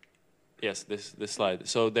 sorry. Yes, this slide.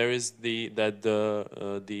 So there is the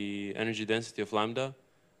energy density of lambda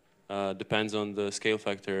depends on the scale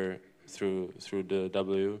factor through the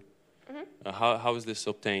W. How is this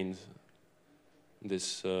obtained?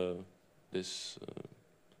 It's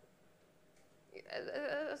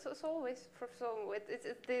always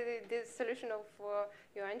it's the solution of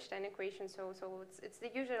your Einstein equation. So it's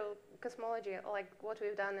the usual cosmology, like what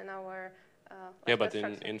we've done in our yeah, but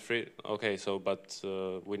in free. Okay, so but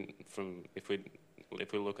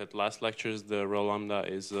if we look at last lectures, the rho lambda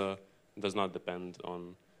does not depend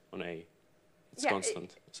on A. It's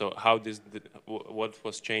constant. So how what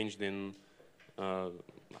was changed in?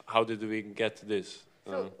 How did we get this?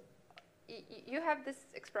 So you have this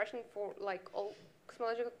expression for like all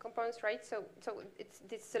cosmological components, right? So it's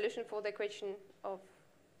the solution for the equation of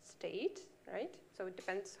state, right? So it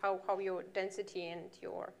depends how your density and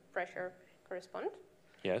your pressure correspond.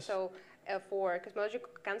 Yes. So for cosmological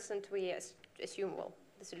constant, we assume, well,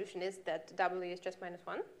 the solution is that W is just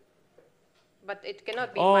 -1. But it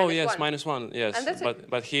cannot be -1. Oh, yes, -1, yes.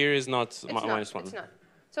 But here is not -1. It's not.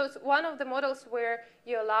 So it's one of the models where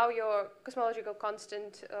you allow your cosmological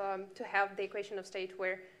constant to have the equation of state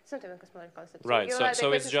where it's not even cosmological constant. Right. So it's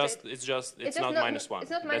not -1. It's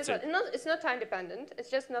not -1. It's not time dependent. It's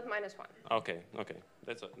just not -1. Okay.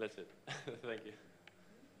 That's it. Thank you.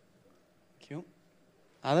 Thank you.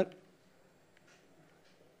 Other?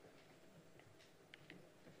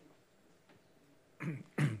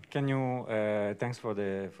 Can you, thanks for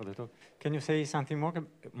the talk. Can you say something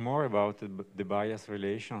more about the bias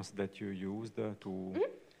relations that you used to?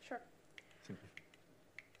 Sure.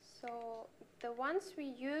 So the ones we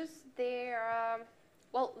use, they're,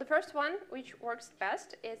 well, the first one, which works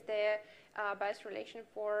best, is the bias relation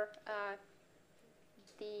for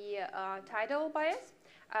the tidal bias.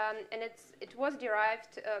 And it was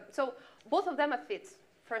derived, so both of them are fits,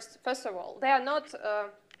 first of all. They are not,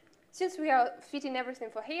 since we are fitting everything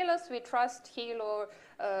for halos, we trust halo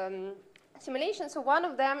simulation. So one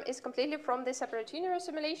of them is completely from the separate universe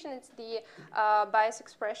simulation. It's the bias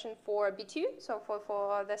expression for B2, so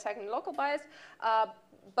for the second local bias.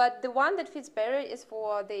 But the one that fits better is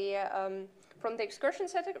for the from the excursion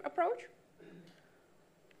set approach.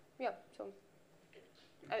 Yeah, so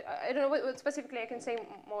I don't know what specifically I can say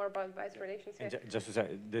more about bias relations here. Just to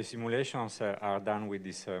say, the simulations are done with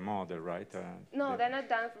this model, right? No, they're not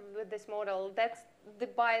done with this model. That's the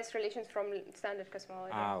bias relations from standard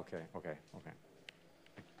cosmology. Ah, okay.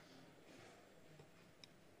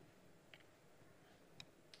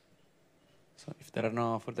 So if there are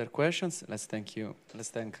no further questions, let's thank you. Let's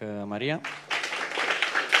thank Maria.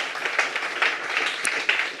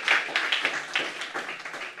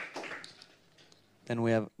 Then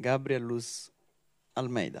we have Gabriel Luz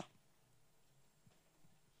Almeida.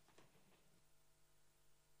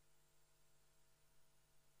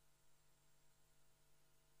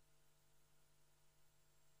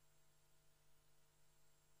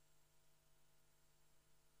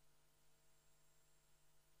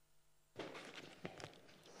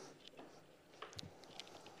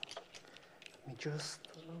 Just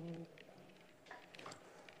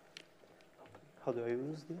how do I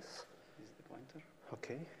use this? This is the pointer.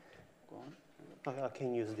 Okay. Go on. I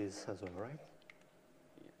can use this as well, right?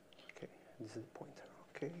 Yeah. Okay. This is the pointer.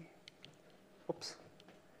 Okay. Oops.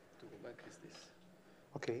 To go back is this.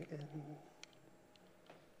 Okay.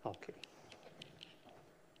 Okay.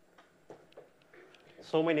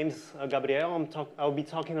 So my name is Gabriel. I'll be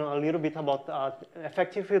talking a little bit about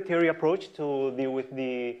effective field theory approach to deal with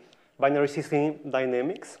the binary system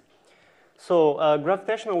dynamics. So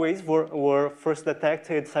gravitational waves were first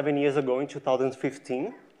detected 7 years ago in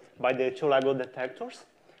 2015 by the two LIGO detectors.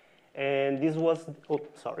 And this was,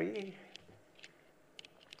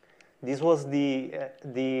 this was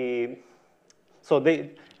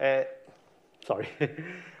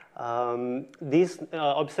this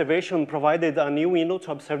observation provided a new window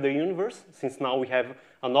to observe the universe, since now we have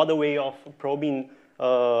another way of probing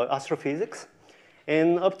astrophysics.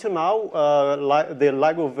 And up to now, the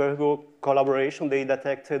LIGO-Virgo collaboration, they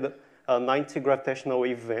detected 90 gravitational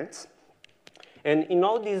wave events. And in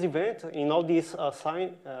all these events, in all these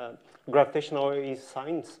gravitational wave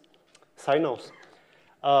signals,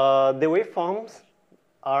 the waveforms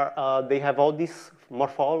are, they have all this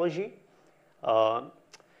morphology,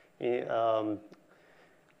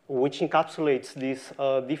 which encapsulates these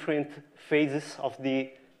different phases of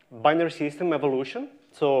the binary system evolution.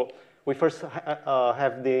 So we first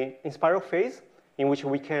have the inspiral phase, in which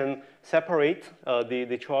we can separate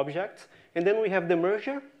the two objects. And then we have the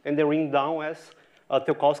merger and the ring down, as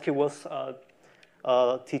Teokowski was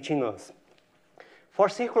teaching us. For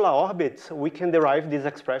circular orbits, we can derive this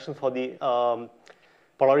expression for the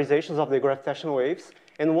polarizations of the gravitational waves.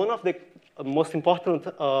 And one of the most important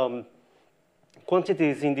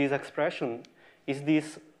quantities in this expression is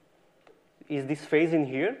this phase in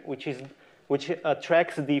here, which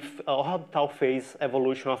tracks the orbital phase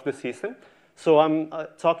evolution of the system. So I'm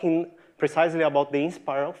talking precisely about the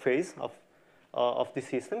in-spiral phase of the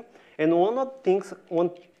system. And one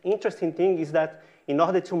interesting thing is that in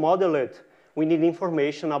order to model it, we need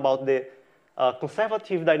information about the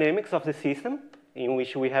conservative dynamics of the system, in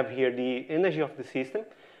which we have here the energy of the system,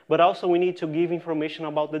 but also we need to give information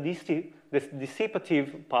about the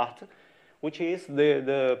dissipative part, which is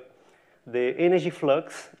the energy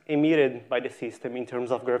flux emitted by the system in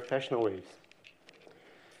terms of gravitational waves.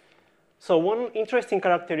 So one interesting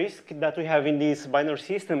characteristic that we have in this binary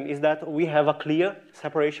system is that we have a clear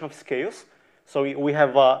separation of scales. So we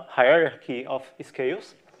have a hierarchy of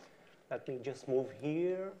scales. Let me just move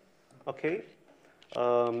here. Okay.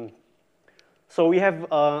 So we have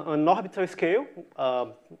an orbital scale.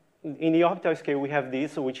 In the orbital scale, we have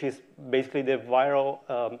this, which is basically the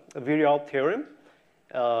virial theorem.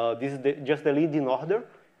 This is just the leading order.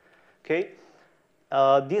 Okay.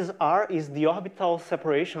 This R is the orbital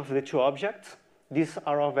separation of the two objects. This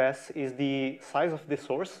R of S is the size of the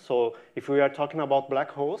source. So if we are talking about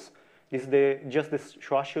black holes, this is just the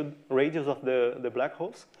Schwarzschild radius of the black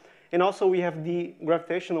holes. And also we have the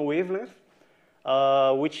gravitational wavelength,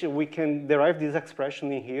 which we can derive this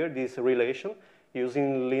expression in here, this relation,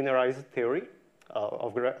 using linearized theory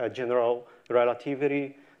of general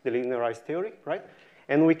relativity, the linearized theory, right?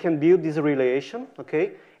 And we can build this relation,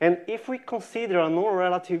 okay? And if we consider a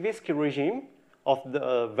non-relativistic regime of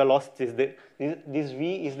the velocities, this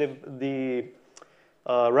V is the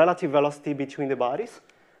relative velocity between the bodies,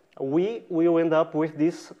 we will end up with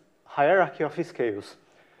this hierarchy of scales.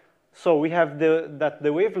 So we have that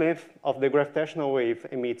the wavelength of the gravitational wave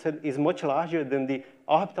emitted is much larger than the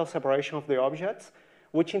orbital separation of the objects,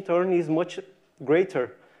 which in turn is much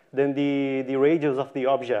greater than the radius of the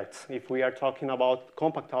objects, if we are talking about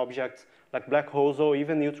compact objects like black holes or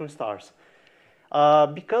even neutron stars.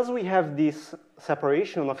 Because we have this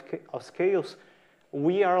separation of scales,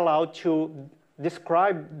 we are allowed to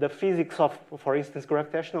describe the physics of, for instance,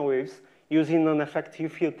 gravitational waves using an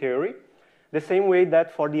effective field theory, the same way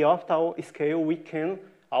that for the orbital scale, we can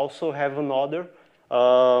also have another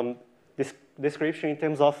description in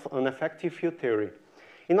terms of an effective field theory.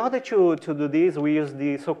 In order to do this, we use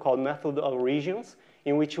the so-called method of regions,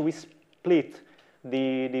 in which we split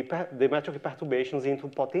the metric perturbations into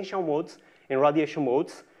potential modes and radiation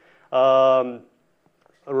modes.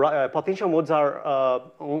 Potential modes are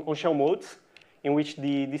on-shell modes, in which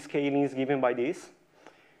the scaling is given by this.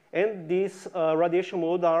 And these radiation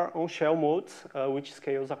modes are on-shell modes, which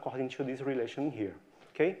scales according to this relation here.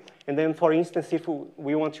 Okay? And then, for instance, if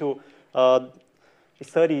we want to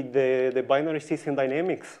study the binary system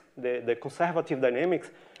dynamics, the conservative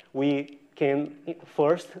dynamics, we can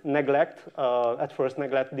first neglect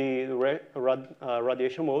the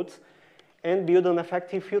radiation modes and build an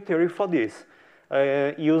effective field theory for this,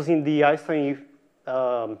 using the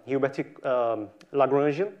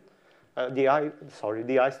Einstein-Hilbert-Lagrangian,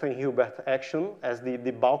 the Einstein-Hilbert action as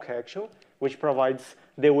the bulk action, which provides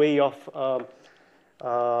the way of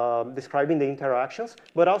describing the interactions.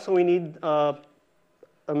 But also we need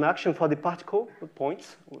an action for the particle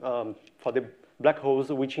points, for the black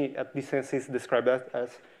holes, which at this sense is described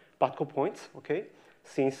as particle points, okay?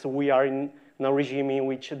 Since we are in a regime in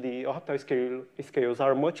which the orbital scales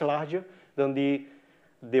are much larger than the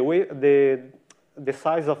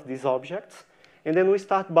size of these objects. And then we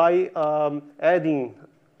start by adding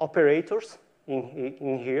operators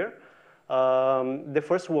in here. The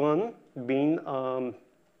first one being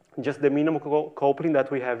just the minimum coupling that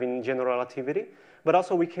we have in general relativity. But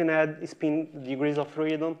also we can add spin degrees of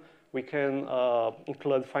freedom. We can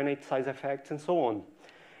include finite size effects and so on.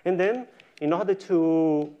 And then in order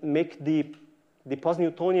to make the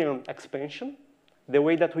post-Newtonian expansion, the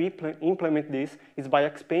way that we implement this is by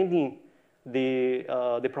expanding the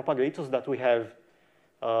propagators that we have,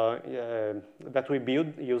 that we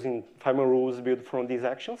build using Feynman rules built from these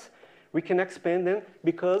actions. We can expand them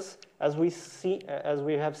because, as we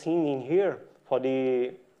have seen in here for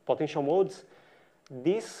the potential modes,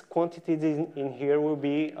 these quantities in here will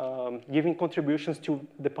be giving contributions to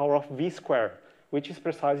the power of V squared, which is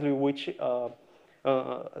precisely which this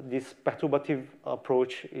perturbative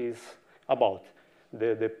approach is about,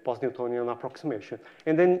 the post-Newtonian approximation.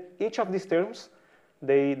 And then each of these terms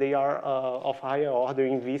they are of higher order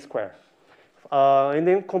in V square. And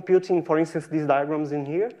then computing, for instance, these diagrams in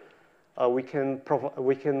here, we can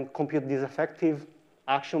compute this effective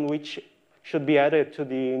action which should be added to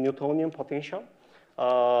the Newtonian potential.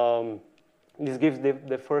 This gives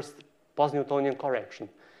the first post-Newtonian correction.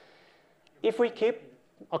 If we keep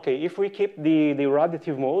the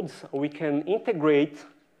radiative modes, we can integrate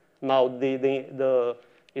now the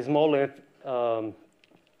small length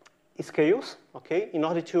scales, okay, in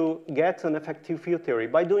order to get an effective field theory.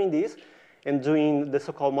 By doing this and doing the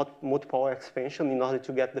so-called multipole expansion in order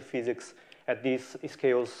to get the physics at these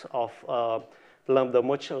scales of lambda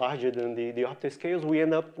much larger than the optical scales, we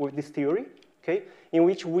end up with this theory, okay, in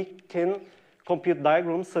which we can compute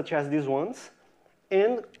diagrams such as these ones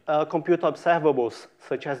and compute observables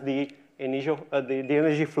such as the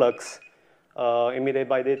energy flux emitted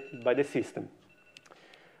by the system.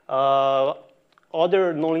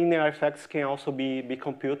 Other nonlinear effects can also be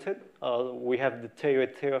computed. We have the tail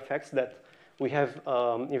effects that we have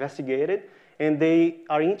investigated, and they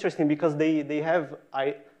are interesting because they have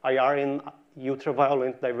IR and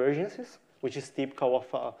ultraviolet divergences, which is typical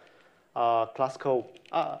of classical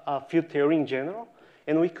field theory in general.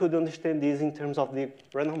 And we could understand this in terms of the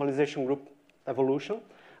renormalization group evolution.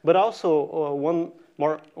 But also,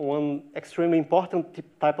 one extremely important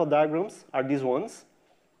type of diagrams are these ones,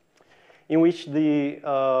 in which the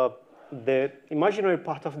imaginary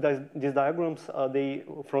part of these diagrams,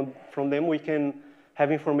 from them we can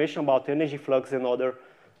have information about energy flux and other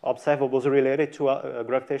observables related to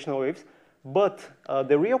gravitational waves. But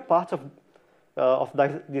the real part of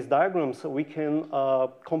these diagrams, we can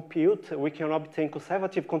we can obtain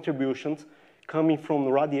conservative contributions coming from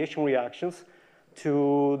radiation reactions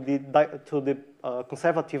to the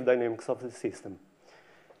conservative dynamics of the system.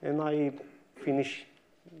 And I finish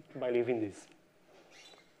by leaving this.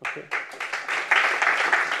 Okay.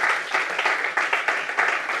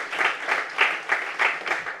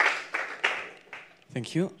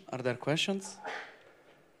 Thank you. Are there questions?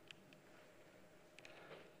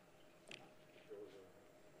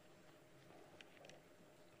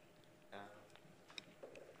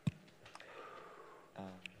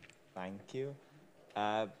 Thank you.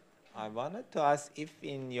 I wanted to ask if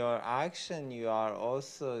in your action you are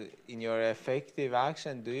also, in your effective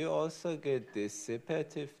action, do you also get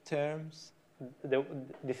dissipative terms? The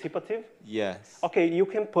dissipative? Yes. Okay, you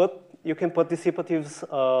can put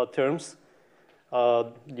dissipative terms.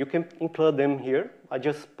 You can include them here. I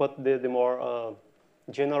just put the more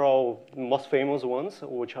general, most famous ones,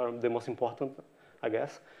 which are the most important, I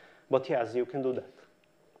guess. But yes, you can do that.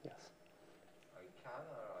 Yes. I can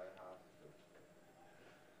or I have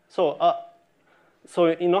to? So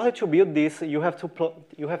in order to build this, you have to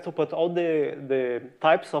put all the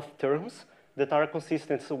types of terms that are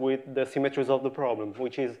consistent with the symmetries of the problem,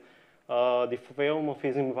 which is the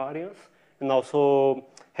Fourier-Morphism invariance and also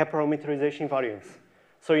hyperparameterization invariance.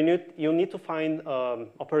 So you need to find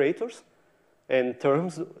operators and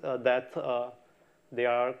terms that they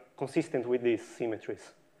are consistent with these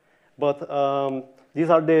symmetries. But these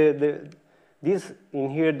are these in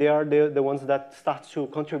here, they are the ones that start to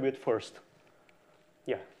contribute first.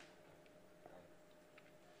 Yeah.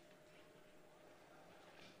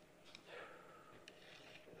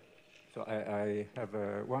 So I have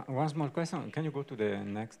one small question. Can you go to the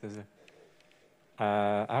next?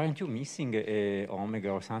 Aren't you missing a omega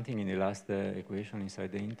or something in the last equation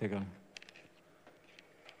inside the integral?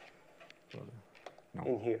 No.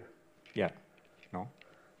 In here? Yeah. No?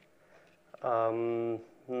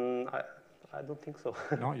 I don't think so.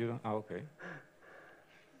 No, you don't? Oh, okay.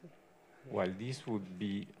 Well, this would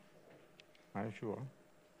be, are you sure?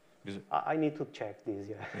 I need to check this,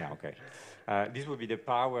 yeah. Yeah, okay. This would be the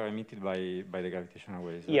power emitted by the gravitational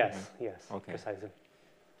waves. Yes, right? yes, okay. Precisely.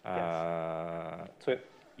 So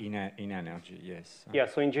in energy, yes. Yeah,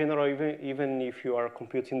 so in general, even if you are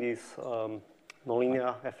computing these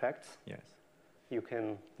nonlinear effects, yes, you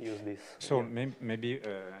can use this. So maybe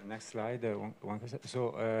next slide, one question.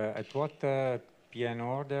 So at what PN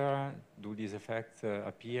order do these effects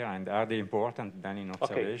appear, and are they important then in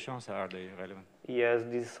observations? Okay. Are they relevant? Yes,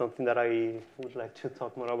 this is something that I would like to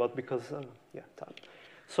talk more about because, yeah, time.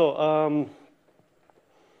 So,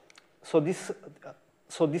 so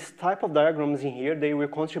this type of diagrams in here, they will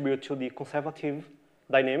contribute to the conservative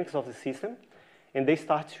dynamics of the system, and they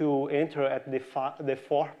start to enter at the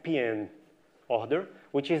 4PN order,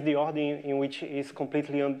 which is the order in which is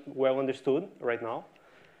completely well understood right now.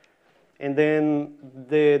 And then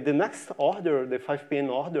the next order, the 5PN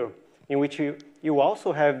order, in which you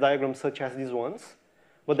also have diagrams such as these ones,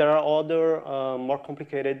 but there are other more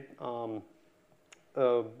complicated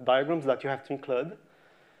diagrams that you have to include.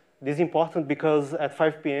 this is important because at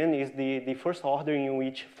 5pn is the first order in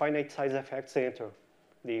which finite size effects enter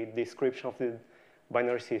the description of the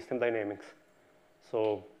binary system dynamics.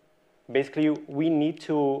 So basically, we need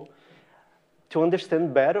to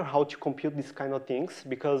understand better how to compute these kind of things,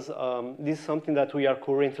 because this is something that we are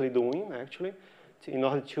currently doing, actually, in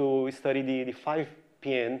order to study the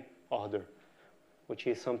 5pn order, which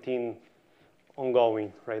is something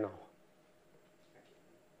ongoing right now.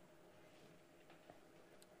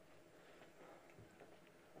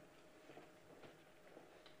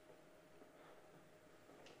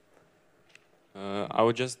 I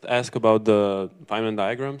would just ask about the Feynman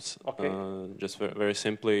diagrams. Okay. Just very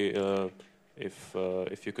simply, if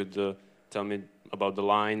you could tell me about the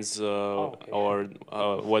lines, okay. or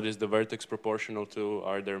what is the vertex proportional to?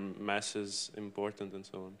 Are their masses important and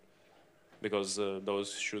so on? Because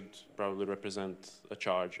those should probably represent a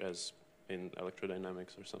charge, as in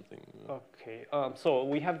electrodynamics or something. Okay. So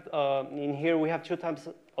we have in here we have two types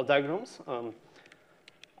of diagrams.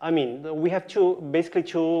 I mean, we have basically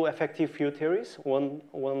two effective field theories. One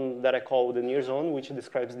that I call the near zone, which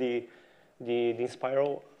describes the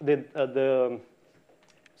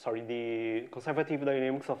conservative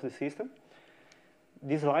dynamics of the system.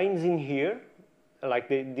 These lines in here, like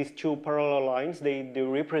these two parallel lines, they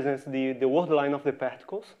represent the word line of the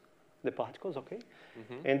particles, okay?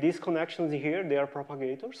 Mm-hmm. And these connections here, they are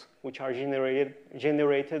propagators, which are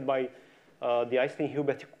generated by the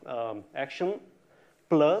Einstein-Hilbert action,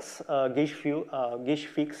 plus gauge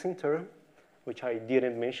fixing term, which I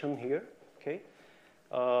didn't mention here. Okay.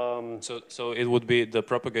 So it would be, the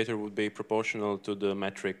propagator would be proportional to the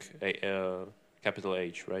metric capital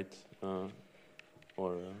H, right?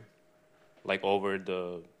 Or like over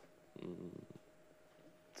the.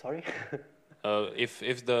 Sorry.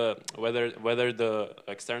 If the whether the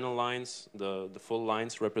external lines, the full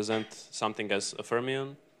lines represent something as a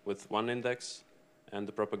fermion with one index, and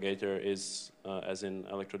the propagator is, as in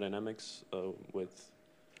electrodynamics, with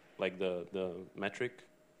like the metric,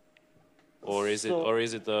 or is it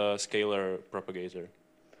a scalar propagator?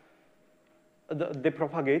 The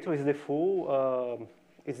propagator is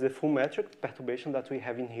the full metric perturbation that we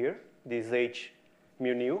have in here. This H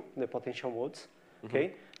mu nu, the potential modes. Mm-hmm.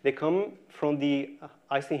 Okay, they come from the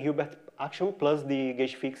Einstein-Hilbert action plus the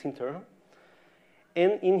gauge fixing term,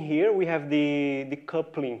 and in here we have the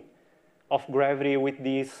coupling of gravity with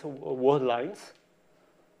these word lines.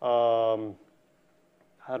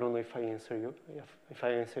 I don't know if I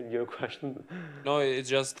answered your question. No, it's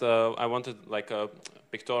just I wanted like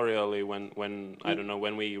pictorially when I don't know,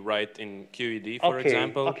 when we write in QED, for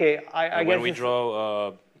example. Okay, I guess when we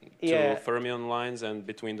draw two fermion lines and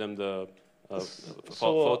between them the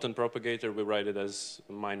photon propagator, we write it as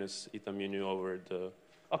minus eta mu nu over the.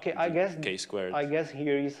 Okay, I guess K squared. I guess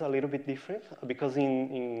here is a little bit different, because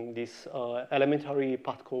in this elementary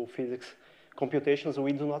particle physics computations,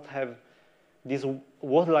 we do not have this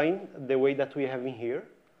word line the way that we have in here,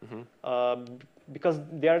 mm-hmm. Because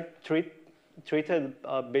they are treated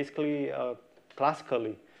basically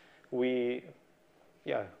classically. They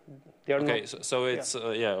are okay, not. So it's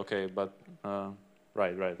okay, but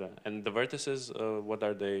right. And the vertices, what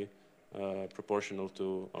are they proportional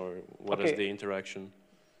to, or what is the interaction?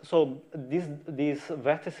 So these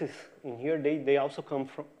vertices in here, they also come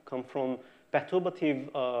from perturbative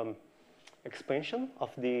expansion of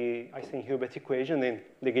the Einstein-Hilbert equation and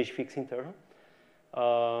the gauge fixing term,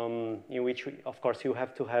 in which of course you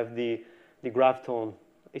have to have the graviton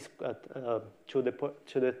to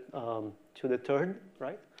the third,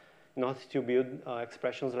 right, in order to build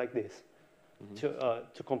expressions like this, mm-hmm.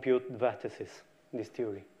 to compute vertices in this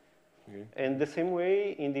theory. Okay. And the same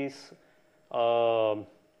way in this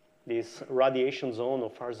radiation zone or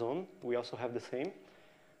far zone, we also have the same.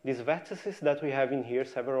 These vertices that we have in here,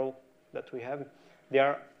 several that we have, they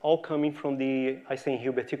are all coming from the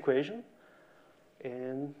Einstein-Hilbert equation.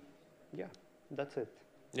 And yeah, that's it.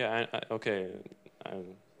 Yeah, okay.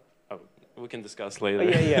 We can discuss later.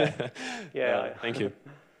 Yeah. Thank you.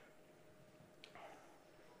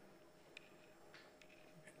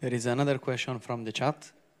 There is another question from the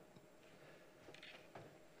chat.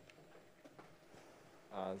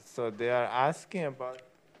 So they are asking about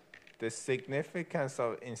the significance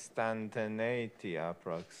of instantaneity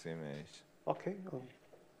approximation. Okay.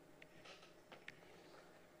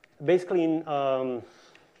 Basically, in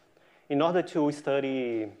order to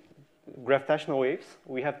study gravitational waves,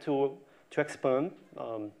 we have to expand.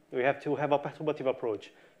 We have to have a perturbative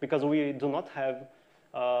approach, because we do not have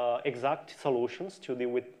exact solutions to deal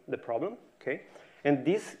with the problem. Okay, and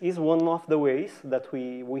this is one of the ways that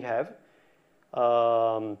we have.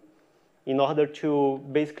 In order to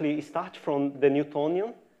basically start from the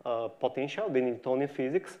Newtonian potential, the Newtonian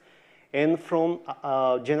physics. And from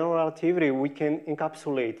general relativity, we can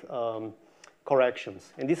encapsulate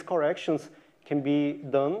corrections. And these corrections can be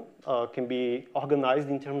done, can be organized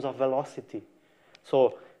in terms of velocity.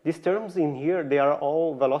 So these terms in here, they are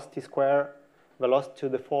all velocity square, velocity to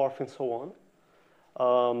the fourth, and so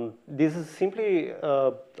on. This is simply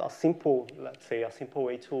a simple, let's say, a simple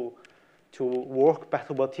way to work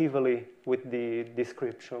perturbatively with the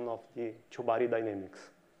description of the two-body dynamics.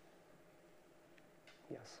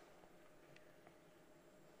 Yes.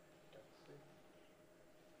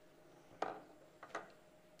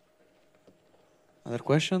 Other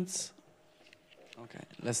questions? Okay,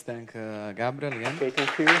 let's thank Gabriel again. Okay,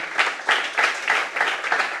 thank you.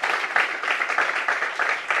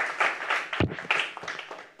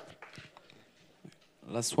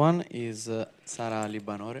 Last one is Sara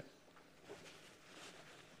LIBANORE.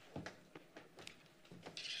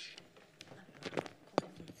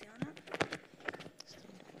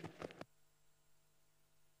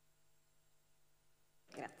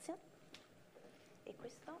 Grazie. E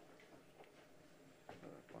questo?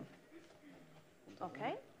 Ok.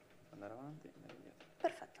 Andare avanti e andare indietro.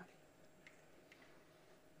 Perfetto.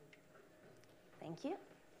 Thank you.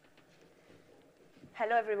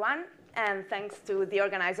 Hello, everyone, and thanks to the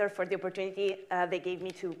organizer for the opportunity they gave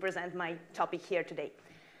me to present my topic here today.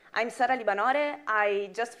 I'm Sara LIBANORE. I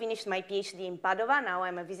just finished my PhD in Padova. Now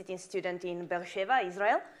I'm a visiting student in Beersheba,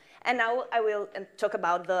 Israel. And now I will talk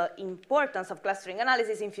about the importance of clustering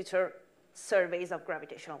analysis in future surveys of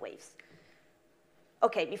gravitational waves.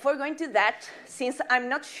 Okay, before going to that, since I'm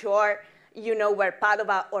not sure you know where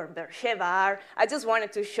Padova or Beersheba are, I just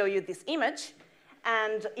wanted to show you this image.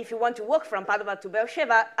 And if you want to walk from Padova to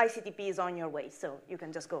Beersheba, ICTP is on your way, so you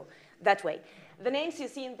can just go that way. The names you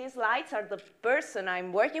see in these slides are the person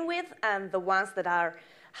I'm working with, and the ones that are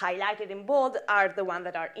highlighted in bold are the ones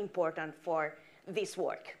that are important for this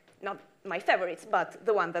work. Not my favorites, but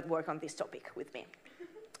the ones that work on this topic with me.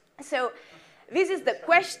 So this is the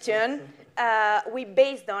question we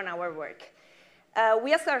based on our work.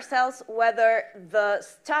 We asked ourselves whether the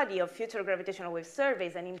study of future gravitational wave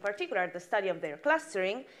surveys, and in particular the study of their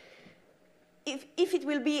clustering, if it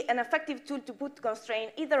will be an effective tool to put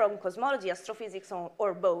constraint either on cosmology, astrophysics,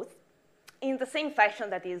 or both, in the same fashion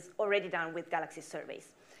that is already done with galaxy surveys.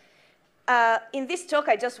 In this talk,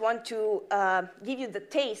 I just want to give you the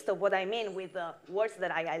taste of what I mean with the words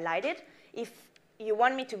that I highlighted. If you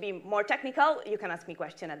want me to be more technical, you can ask me a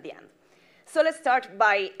question at the end. So let's start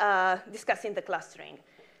by discussing the clustering.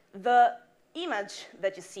 The image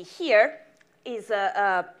that you see here is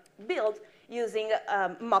built using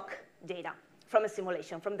mock data from a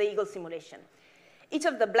simulation, from the Eagle simulation. Each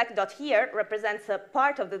of the black dots here represents a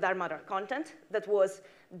part of the dark matter content that was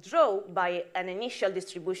drawn by an initial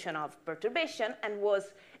distribution of perturbation and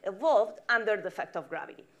was evolved under the effect of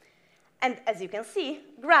gravity. And as you can see,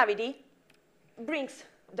 gravity brings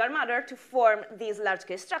dark matter to form these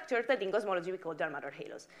large-scale structures that in cosmology we call dark matter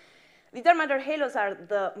halos. The dark matter halos are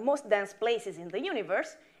the most dense places in the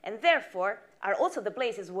universe, and therefore are also the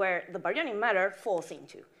places where the baryonic matter falls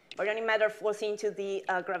into. Baryonic matter falls into the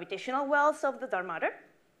gravitational wells of the dark matter,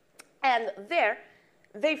 and there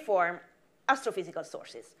they form astrophysical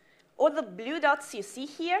sources. All the blue dots you see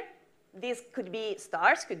here, these could be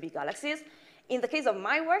stars, could be galaxies. In the case of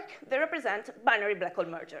my work, they represent binary black hole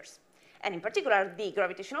mergers, and in particular, the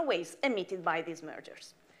gravitational waves emitted by these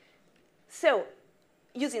mergers. So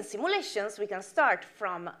using simulations, we can start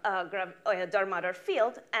from a dark matter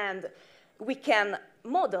field, and we can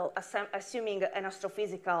model, assuming an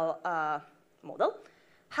astrophysical model,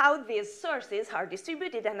 how these sources are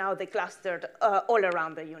distributed and how they clustered all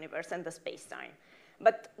around the universe and the space-time.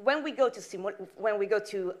 But when we go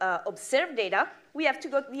to observe data, we have to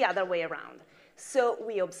go the other way around. So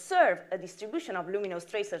we observe a distribution of luminous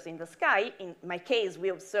tracers in the sky. In my case, we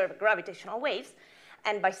observe gravitational waves.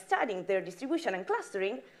 And by studying their distribution and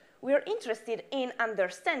clustering, we are interested in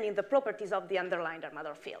understanding the properties of the underlying dark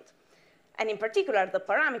matter field. And in particular, the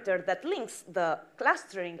parameter that links the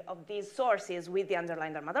clustering of these sources with the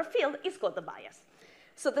underlying dark matter field is called the bias.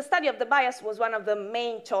 So the study of the bias was one of the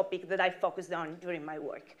main topics that I focused on during my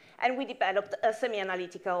work. And we developed a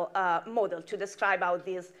semi-analytical model to describe how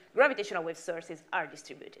these gravitational wave sources are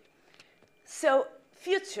distributed. So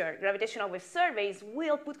future gravitational wave surveys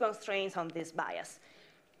will put constraints on this bias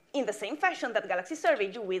in the same fashion that galaxy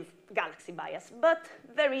surveys do with galaxy bias. But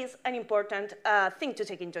there is an important thing to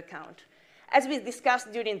take into account. As we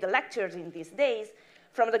discussed during the lectures in these days,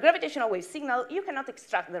 from the gravitational wave signal, you cannot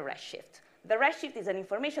extract the redshift. The redshift is an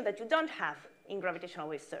information that you don't have in gravitational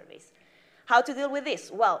wave surveys. How to deal with this?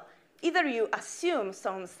 Well, either you assume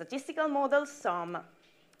some statistical models, some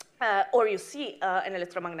or you see an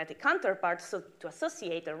electromagnetic counterpart, so to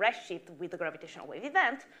associate a redshift with a gravitational wave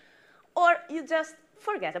event, or you just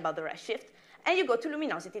forget about the redshift and you go to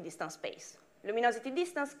luminosity distance space. Luminosity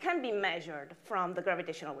distance can be measured from the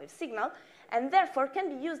gravitational wave signal and therefore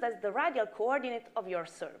can be used as the radial coordinate of your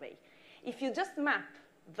survey. If you just map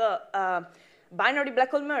the binary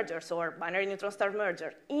black hole mergers or binary neutron star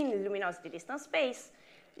merger in luminosity distance space,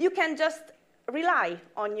 you can just rely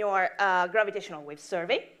on your gravitational wave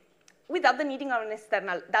survey without the needing of an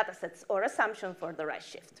external datasets or assumption for the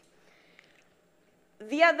redshift.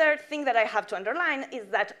 The other thing that I have to underline is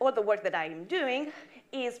that all the work that I am doing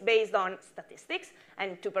is based on statistics,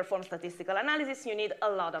 and to perform statistical analysis, you need a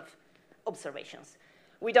lot of observations.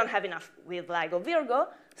 We don't have enough with LIGO Virgo,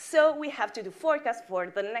 so we have to do forecasts for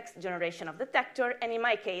the next generation of detector, and in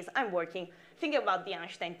my case, I'm thinking about the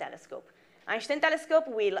Einstein telescope. Einstein telescope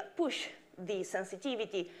will push the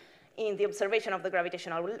sensitivity in the observation of the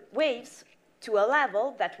gravitational waves to a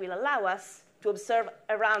level that will allow us to observe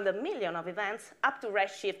around 1 million of events up to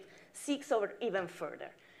redshift 6 or even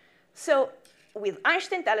further. So with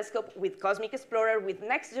Einstein telescope, with Cosmic Explorer, with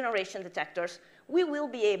next generation detectors, we will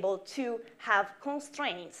be able to have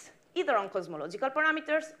constraints either on cosmological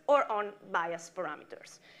parameters or on bias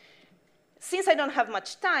parameters. Since I don't have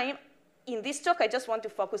much time, in this talk I just want to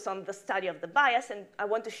focus on the study of the bias, and I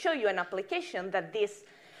want to show you an application that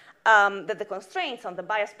that the constraints on the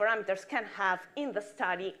bias parameters can have in the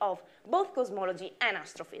study of both cosmology and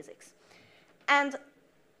astrophysics. And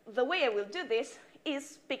the way I will do this is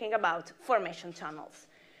speaking about formation channels.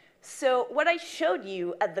 So what I showed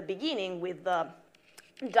you at the beginning with the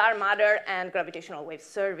dark matter and gravitational wave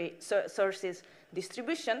sources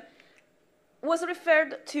distribution was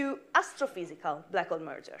referred to astrophysical black hole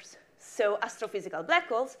mergers. So astrophysical black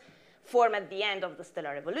holes form at the end of the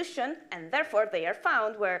stellar evolution, and therefore they are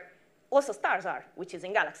found where also stars are, which is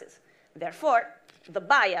in galaxies. Therefore, the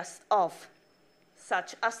bias of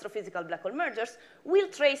such astrophysical black hole mergers will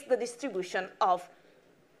trace the distribution of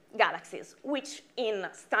galaxies, which in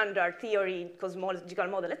standard theory, cosmological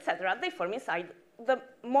model, etc., they form inside the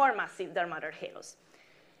more massive dark matter halos.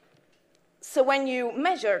 So when you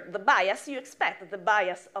measure the bias, you expect the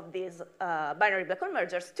bias of these binary black hole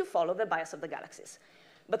mergers to follow the bias of the galaxies.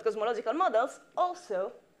 But cosmological models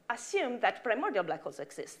also assume that primordial black holes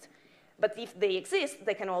exist. But if they exist,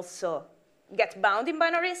 they can also get bound in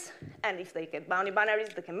binaries, and if they get bound in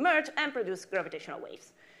binaries, they can merge and produce gravitational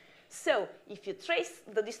waves. So if you trace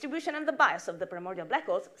the distribution and the bias of the primordial black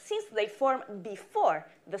holes, since they form before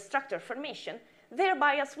the structure formation, their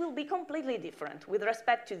bias will be completely different with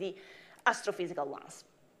respect to the astrophysical ones.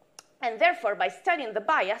 And therefore, by studying the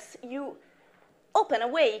bias, you open a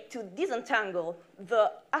way to disentangle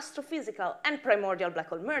the astrophysical and primordial black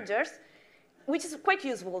hole mergers, which is quite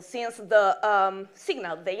useful since the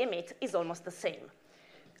signal they emit is almost the same.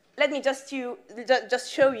 Let me just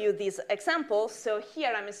show you these examples. So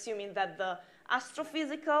here I'm assuming that the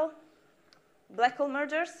astrophysical black hole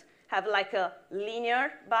mergers have like a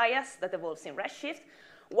linear bias that evolves in redshift,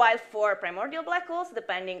 while for primordial black holes,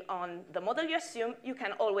 depending on the model you assume, you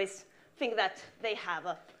can always think that they have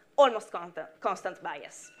a almost constant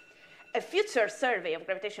bias. A future survey of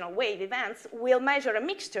gravitational wave events will measure a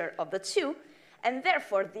mixture of the two, and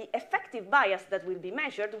therefore the effective bias that will be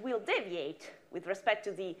measured will deviate with respect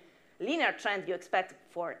to the linear trend you expect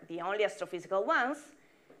for the only astrophysical ones.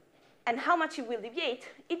 And how much it will deviate,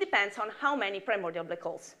 it depends on how many primordial black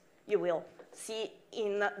holes you will see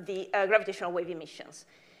in the gravitational wave emissions.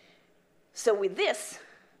 So with this,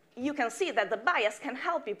 you can see that the bias can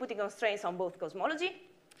help you putting constraints on both cosmology,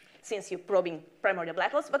 since you're probing primordial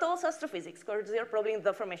black holes, but also astrophysics, because you're probing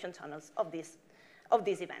the formation channels of these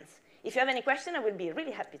events. If you have any question, I will be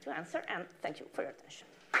really happy to answer, and thank you for your attention.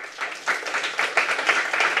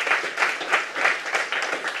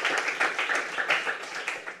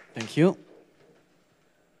 Thank you.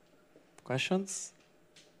 Questions?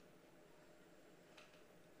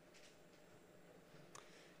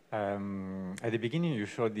 At the beginning, you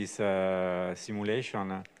showed this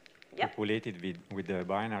simulation populated with the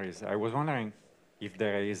binaries. I was wondering if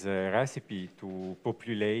there is a recipe to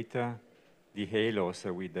populate the halos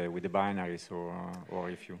with the binaries, or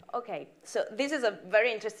if you... OK, so this is a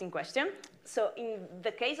very interesting question. So in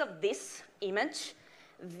the case of this image,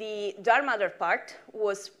 the dark matter part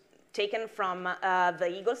was taken from the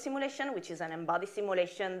Eagle simulation, which is an embodied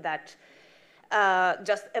simulation that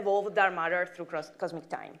just evolved dark matter through cosmic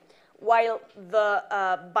time. While the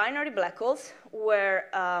binary black holes were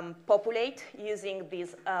populated using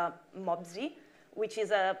this MOBSI, which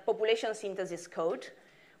is a population synthesis code,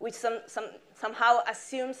 which somehow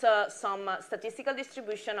assumes some statistical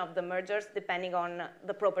distribution of the mergers depending on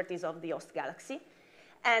the properties of the host galaxy,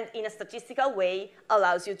 and in a statistical way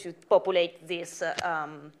allows you to populate these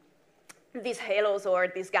halos or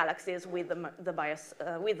these galaxies with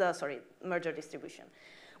the merger distribution.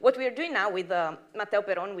 What we are doing now with Matteo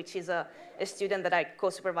Peron, which is a student that I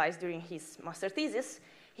co-supervised during his master thesis,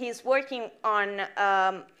 he's working on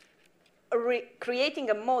creating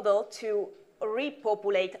a model to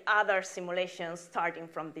repopulate other simulations starting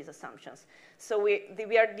from these assumptions. So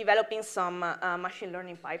we are developing some machine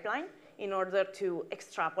learning pipeline in order to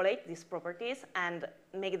extrapolate these properties and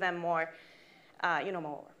make them more,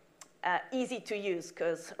 more easy to use,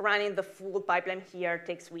 because running the full pipeline here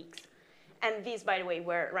takes weeks. And these, by the way,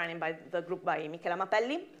 were running by the group by Michela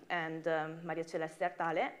Mapelli and Maria Celeste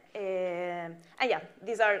Artale. And yeah,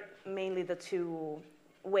 these are mainly the two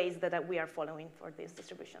ways that we are following for these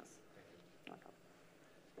distributions.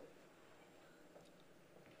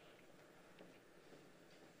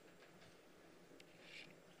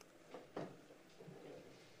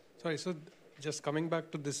 Sorry, so just coming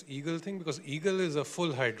back to this Eagle thing, because Eagle is a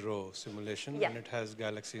full hydro simulation and it has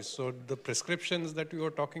galaxies. So the prescriptions that you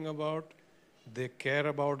were talking about, they care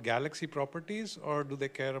about galaxy properties, or do they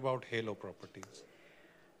care about halo properties?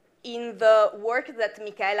 In the work that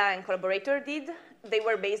Michela and collaborator did, they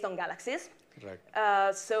were based on galaxies.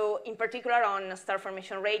 Right. So in particular on star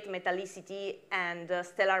formation rate, metallicity, and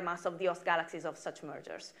stellar mass of the host galaxies of such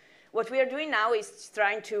mergers. What we are doing now is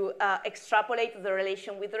trying to extrapolate the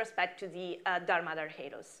relation with respect to the dark matter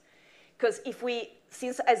halos. Because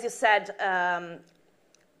since as you said,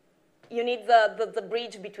 you need the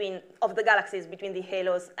bridge of the galaxies between the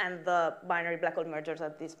halos and the binary black hole mergers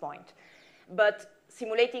at this point. But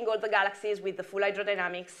simulating all the galaxies with the full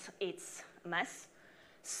hydrodynamics, it's a mess.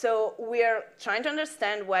 So we're trying to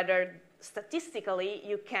understand whether statistically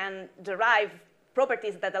you can derive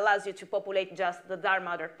properties that allows you to populate just the dark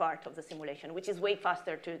matter part of the simulation, which is way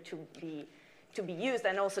faster to be used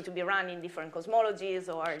and also to be run in different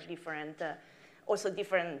cosmologies or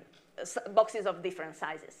different boxes of different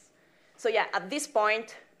sizes. So yeah, at this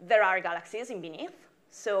point, there are galaxies in beneath.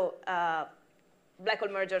 So black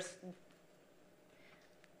hole mergers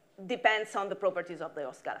depends on the properties of the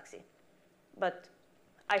host galaxy. But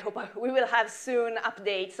I hope we will have soon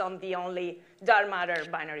updates on the only dark matter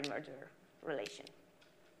binary merger relation.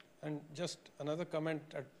 And just another comment,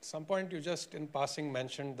 at some point you just in passing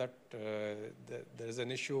mentioned that there is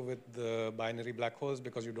an issue with the binary black holes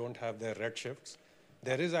because you don't have their redshifts.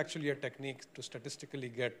 There is actually a technique to statistically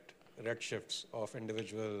get redshifts of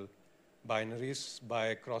individual binaries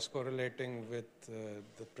by cross-correlating with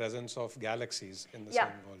the presence of galaxies in the same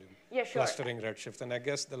volume. Yeah, sure. Clustering redshifts. And I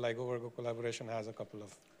guess the LIGO-Virgo collaboration has a couple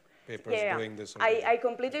of papers doing this. I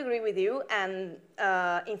completely agree with you. And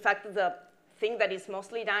in fact, the thing that is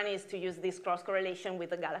mostly done is to use this cross-correlation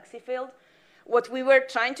with the galaxy field. What we were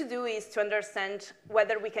trying to do is to understand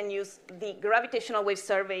whether we can use the gravitational wave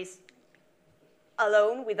surveys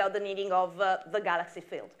alone without the needing of the galaxy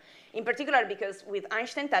field. In particular, because with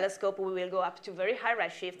Einstein telescope, we will go up to very high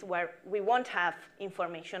redshift where we won't have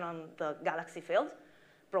information on the galaxy field,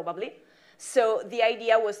 probably. So the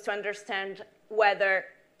idea was to understand whether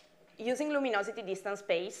using luminosity distance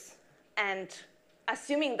space and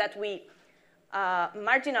assuming that we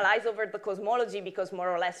marginalize over the cosmology because more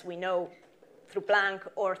or less we know through Planck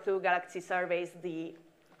or through galaxy surveys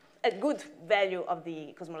a good value of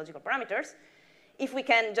the cosmological parameters, if we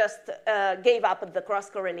can just give up the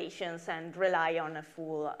cross-correlations and rely on a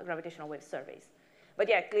full gravitational wave surveys. But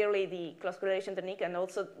yeah, clearly the cross-correlation technique, and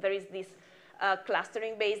also there is this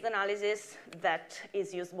clustering-based analysis that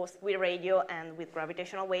is used both with radio and with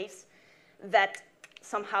gravitational waves that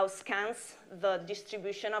somehow scans the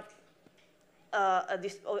distribution of a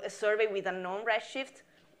survey with a known redshift,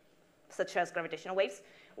 such as gravitational waves,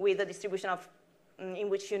 with a distribution of in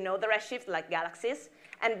which you know the redshift, like galaxies.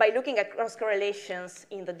 And by looking at cross-correlations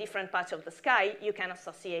in the different parts of the sky, you can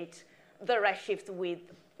associate the redshift with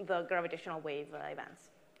the gravitational wave events.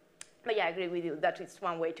 But yeah, I agree with you. That is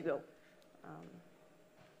one way to go.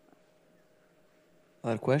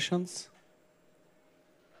 Other questions?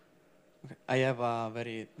 Okay. I have a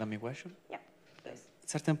very dummy question. Yeah, please. At a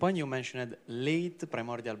certain point, you mentioned late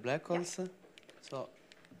primordial black holes. Yeah. So,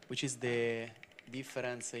 which is the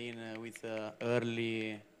difference with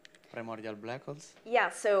early primordial black holes? Yeah,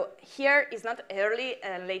 so here is not early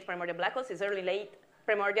and late primordial black holes, it's early late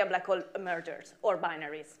primordial black hole mergers or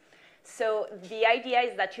binaries. So the idea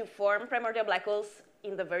is that you form primordial black holes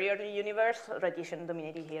in the very early universe,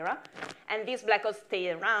 radiation-dominated era, and these black holes stay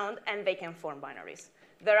around and they can form binaries.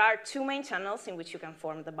 There are two main channels in which you can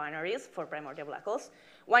form the binaries for primordial black holes.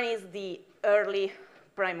 One is the early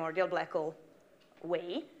primordial black hole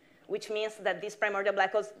way, which means that these primordial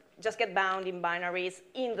black holes just get bound in binaries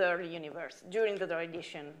in the early universe during the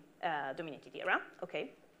radiation dominated era.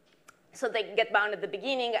 Okay. So they get bound at the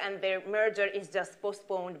beginning, and their merger is just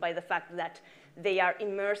postponed by the fact that they are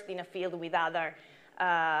immersed in a field with other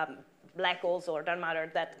black holes or dark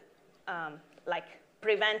matter that like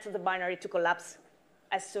prevent the binary to collapse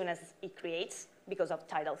as soon as it creates because of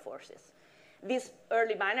tidal forces. These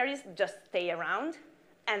early binaries just stay around,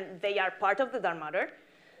 and they are part of the dark matter.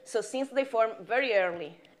 So since they form very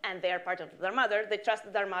early and they are part of the dark matter, they trust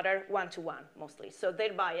the dark matter one-to-one mostly. So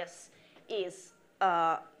their bias is,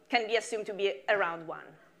 can be assumed to be around 1,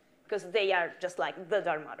 because they are just like the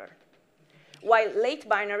dark matter. While late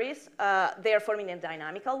binaries, they are formed in a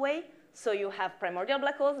dynamical way. So you have primordial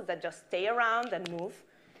black holes that just stay around and move.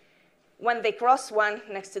 When they cross one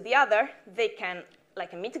next to the other, they can,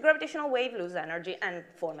 like emit a gravitational wave, lose energy, and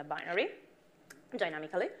form a binary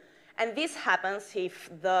dynamically. And this happens if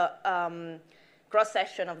the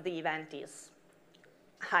cross-section of the event is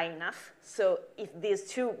high enough. So if these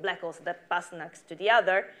two black holes that pass next to the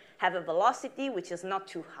other have a velocity which is not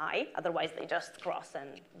too high, otherwise they just cross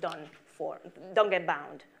and don't get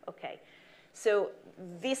bound. Okay. So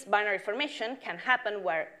this binary formation can happen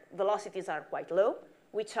where velocities are quite low,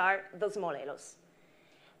 which are the small halos.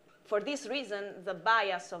 For this reason, the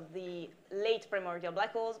bias of the late primordial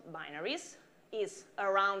black holes binaries is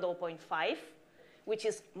around 0.5, which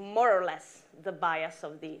is more or less the bias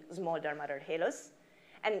of the small dark matter halos.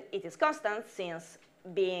 And it is constant since,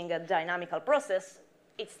 being a dynamical process,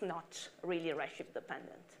 it's not really redshift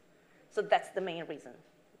dependent. So that's the main reason.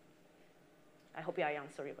 I hope I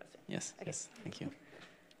answered your question. Yes, okay. Yes, thank you.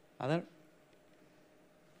 Other?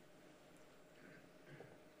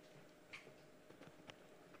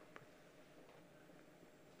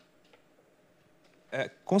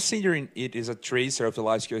 Considering it is a tracer of the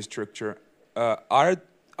large-scale structure, are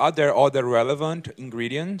there other relevant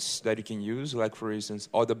ingredients that you can use, like, for instance,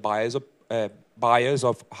 other bias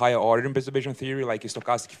of higher order in perturbation theory, like a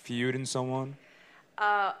stochastic field and so on?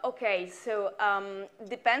 Okay, so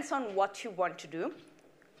depends on what you want to do.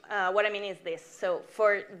 What I mean is this. So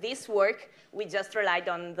for this work, we just relied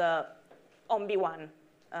on the B1,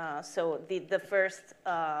 so the first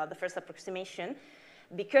approximation,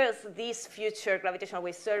 because these future gravitational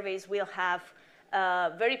wave surveys will have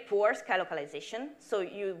very poor scale localization. So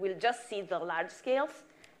you will just see the large scales.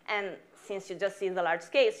 And since you just see the large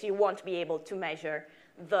scales, you won't be able to measure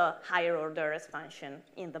the higher order expansion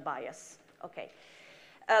in the bias. Okay.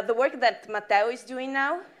 The work that Matteo is doing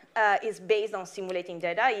now is based on simulating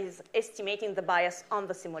data, is estimating the bias on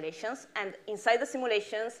the simulations. And inside the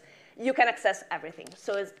simulations, you can access everything.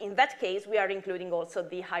 So in that case, we are including also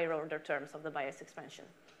the higher order terms of the bias expansion.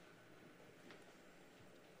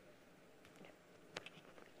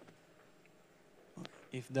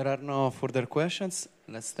 If there are no further questions,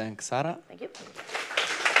 let's thank Sarah. Thank you.